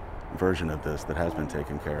identical version of this that has been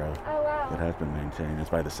taken care of. Oh, wow. That has been maintained. It's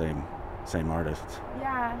by the same artists.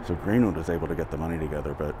 Yeah. So Greenwood was able to get the money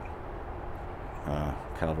together, but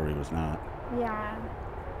Calvary was not. Yeah.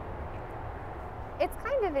 It's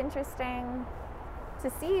kind of interesting to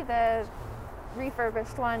see the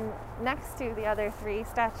refurbished one next to the other three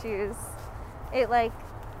statues. It like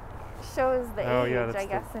shows the age, I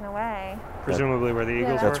guess, in a way. Presumably where the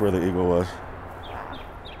eagles were? That's where the eagle was. Yeah.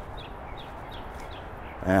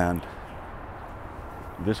 And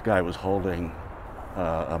this guy was holding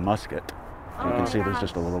a musket. You can see there's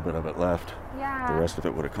just a little bit of it left. Yeah. The rest of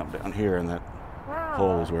it would have come down here, and that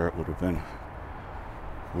hole is where it would have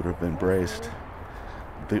been braced.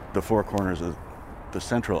 The four corners of the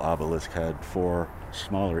central obelisk had four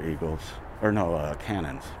smaller eagles, or no,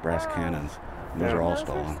 cannons, brass cannons. And those are all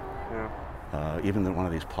stolen. Yeah. Even one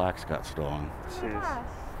of these plaques got stolen. Jeez.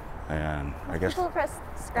 And I guess the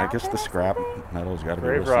the scrap metal's got to be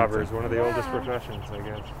Grave worth robbers, something. one of the oldest professions, I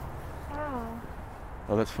guess. Wow.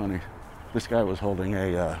 Oh, that's funny. This guy was holding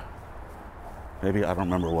a, maybe, I don't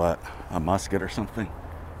remember what, a musket or something.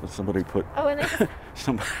 But somebody put,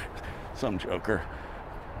 some joker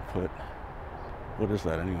put, what is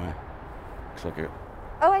that anyway? Looks like a...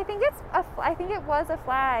 Oh, I think it was a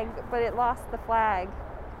flag, but it lost the flag.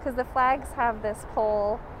 Because the flags have this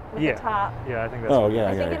pole with the top. Yeah, I think that's Oh, yeah,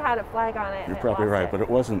 I think it had a flag on it. You're probably right, but it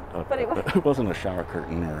wasn't it wasn't a shower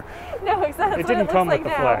curtain or no, exactly. It didn't come with the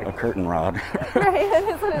flag. a curtain rod. Right, that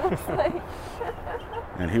is what it looks like.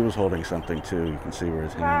 And he was holding something too. You can see where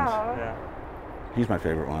his hands. Wow. Yeah. He's my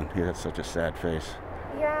favorite one. He had such a sad face.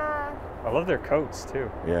 Yeah. I love their coats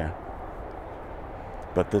too. Yeah.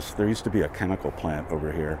 But there used to be a chemical plant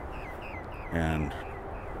over here, and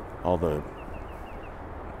all the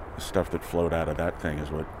stuff that flowed out of that thing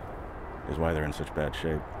is why they're in such bad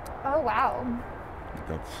shape. Oh, wow.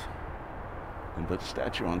 And the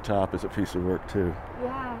statue on top is a piece of work too.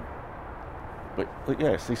 Yeah. But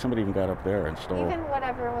yeah, see, somebody even got up there and stole. Even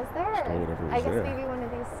whatever was there. Stole whatever was I guess there. maybe one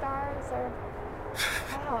of these stars or.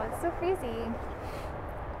 Wow, it's so crazy.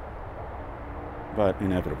 But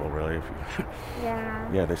inevitable, really.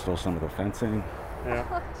 Yeah. Yeah, they stole some of the fencing.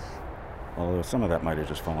 Yeah. Although some of that might have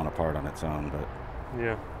just fallen apart on its own, but.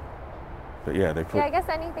 Yeah. But yeah, they put. Yeah, I guess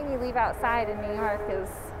anything you leave outside in New York is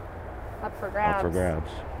up for grabs. Up for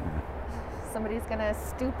grabs. Yeah. Somebody's gonna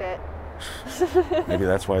stoop it. Maybe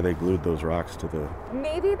that's why they glued those rocks to the.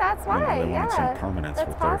 Maybe that's why. They wanted some permanence that's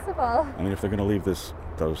with possible. I mean, if they're going to leave those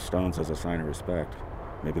stones as a sign of respect,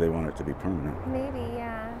 maybe they want it to be permanent. Maybe,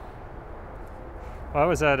 yeah. Well, I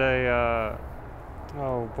was at a,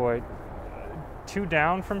 oh boy, 2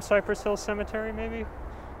 down from Cypress Hill Cemetery, maybe.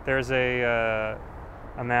 There's a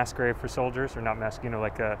mass grave for soldiers, or not mass,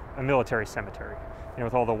 like a military cemetery,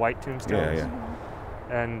 with all the white tombstones. Yeah,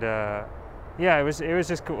 yeah. And yeah, it was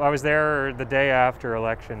just cool. I was there the day after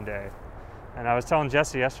Election Day, and I was telling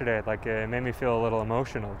Jesse yesterday, like it made me feel a little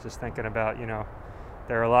emotional just thinking about,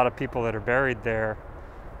 there are a lot of people that are buried there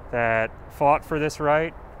that fought for this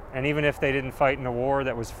right, and even if they didn't fight in a war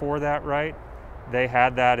that was for that right, they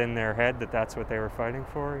had that in their head that that's what they were fighting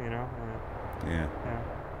for, Yeah.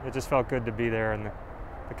 It just felt good to be there in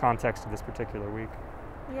the context of this particular week.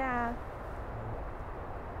 Yeah.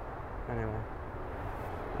 Anyway.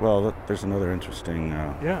 Well, there's another interesting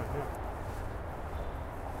Yeah.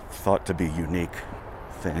 thought to be unique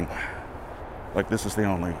thing. Like, this is the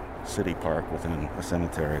only city park within a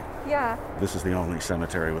cemetery. Yeah. This is the only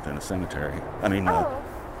cemetery within a cemetery. I mean, Oh.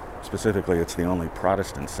 specifically, it's the only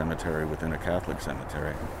Protestant cemetery within a Catholic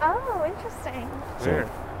cemetery. Oh, interesting. Weird.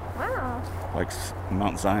 Wow. Like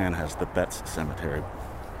Mount Zion has the Betz Cemetery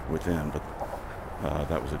within, but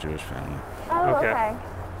that was a Jewish family. Oh, Okay. okay.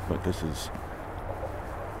 But this is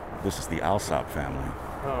the Alsop family,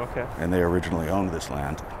 Oh, okay. and they originally owned this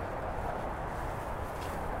land.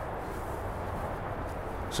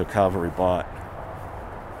 So Calvary bought,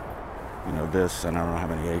 this, and I don't know how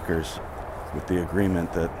many acres, with the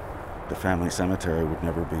agreement that the family cemetery would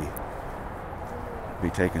never be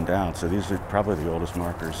taken down. So these are probably the oldest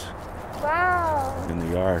markers Wow. in the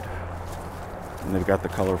yard. And they've got the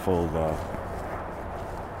colorful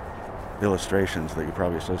illustrations that you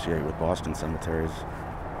probably associate with Boston cemeteries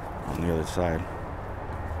on the other side.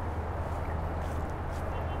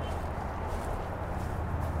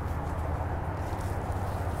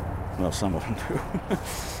 Well, some of them do.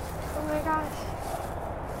 Oh my gosh.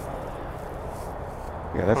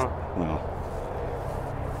 Yeah, that's, Huh. well,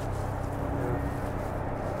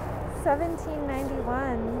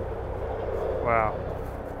 1791. Wow.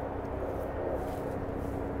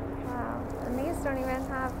 Wow. And these don't even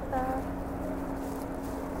have the.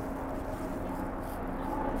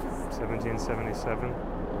 1777.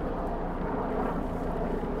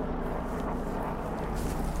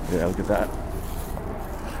 yeah, look at that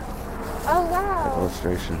Oh wow.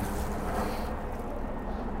 illustration.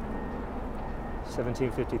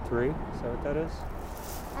 1753. Is that what that is?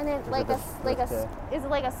 And it Is like it a s- like a s- is it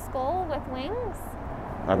like a skull with wings?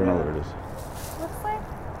 I don't know what it is. Looks like.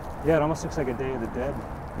 Yeah, it almost looks like a Day of the Dead.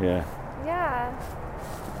 Yeah, Yeah.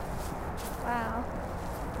 Wow.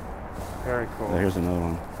 Very cool. here's another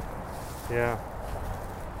one. Yeah.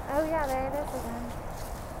 Oh yeah, there it is again.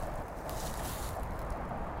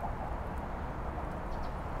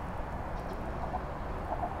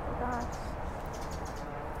 Oh gosh.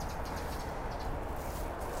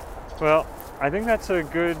 Well, I think that's a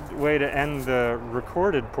good way to end the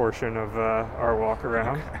recorded portion of our walk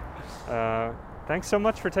around. Thanks so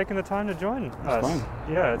much for taking the time to join us. fun.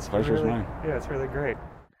 Yeah, it's Pleasure's really, mine. yeah, it's really great.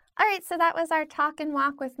 All right, so that was our talk and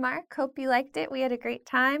walk with Mark. Hope you liked it. We had a great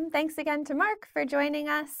time. Thanks again to Mark for joining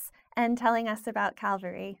us and telling us about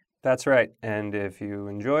Calvary. That's right. And if you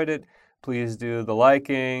enjoyed it, please do the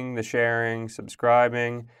liking, the sharing,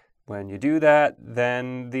 subscribing. When you do that,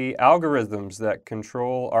 then the algorithms that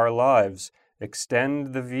control our lives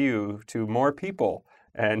extend the view to more people,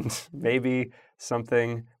 and maybe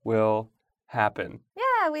something will happen.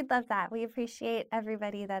 Yeah, we'd love that. We appreciate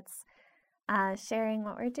everybody that's sharing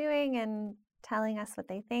what we're doing and telling us what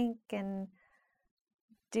they think and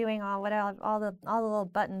doing all the little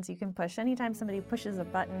buttons you can push. Anytime somebody pushes a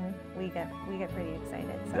button, we get pretty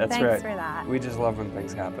excited. So That's thanks right. for that. We just love when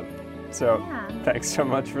things happen. So Yeah. thanks so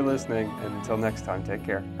much for listening, and until next time, take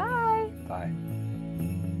care. Bye. Bye.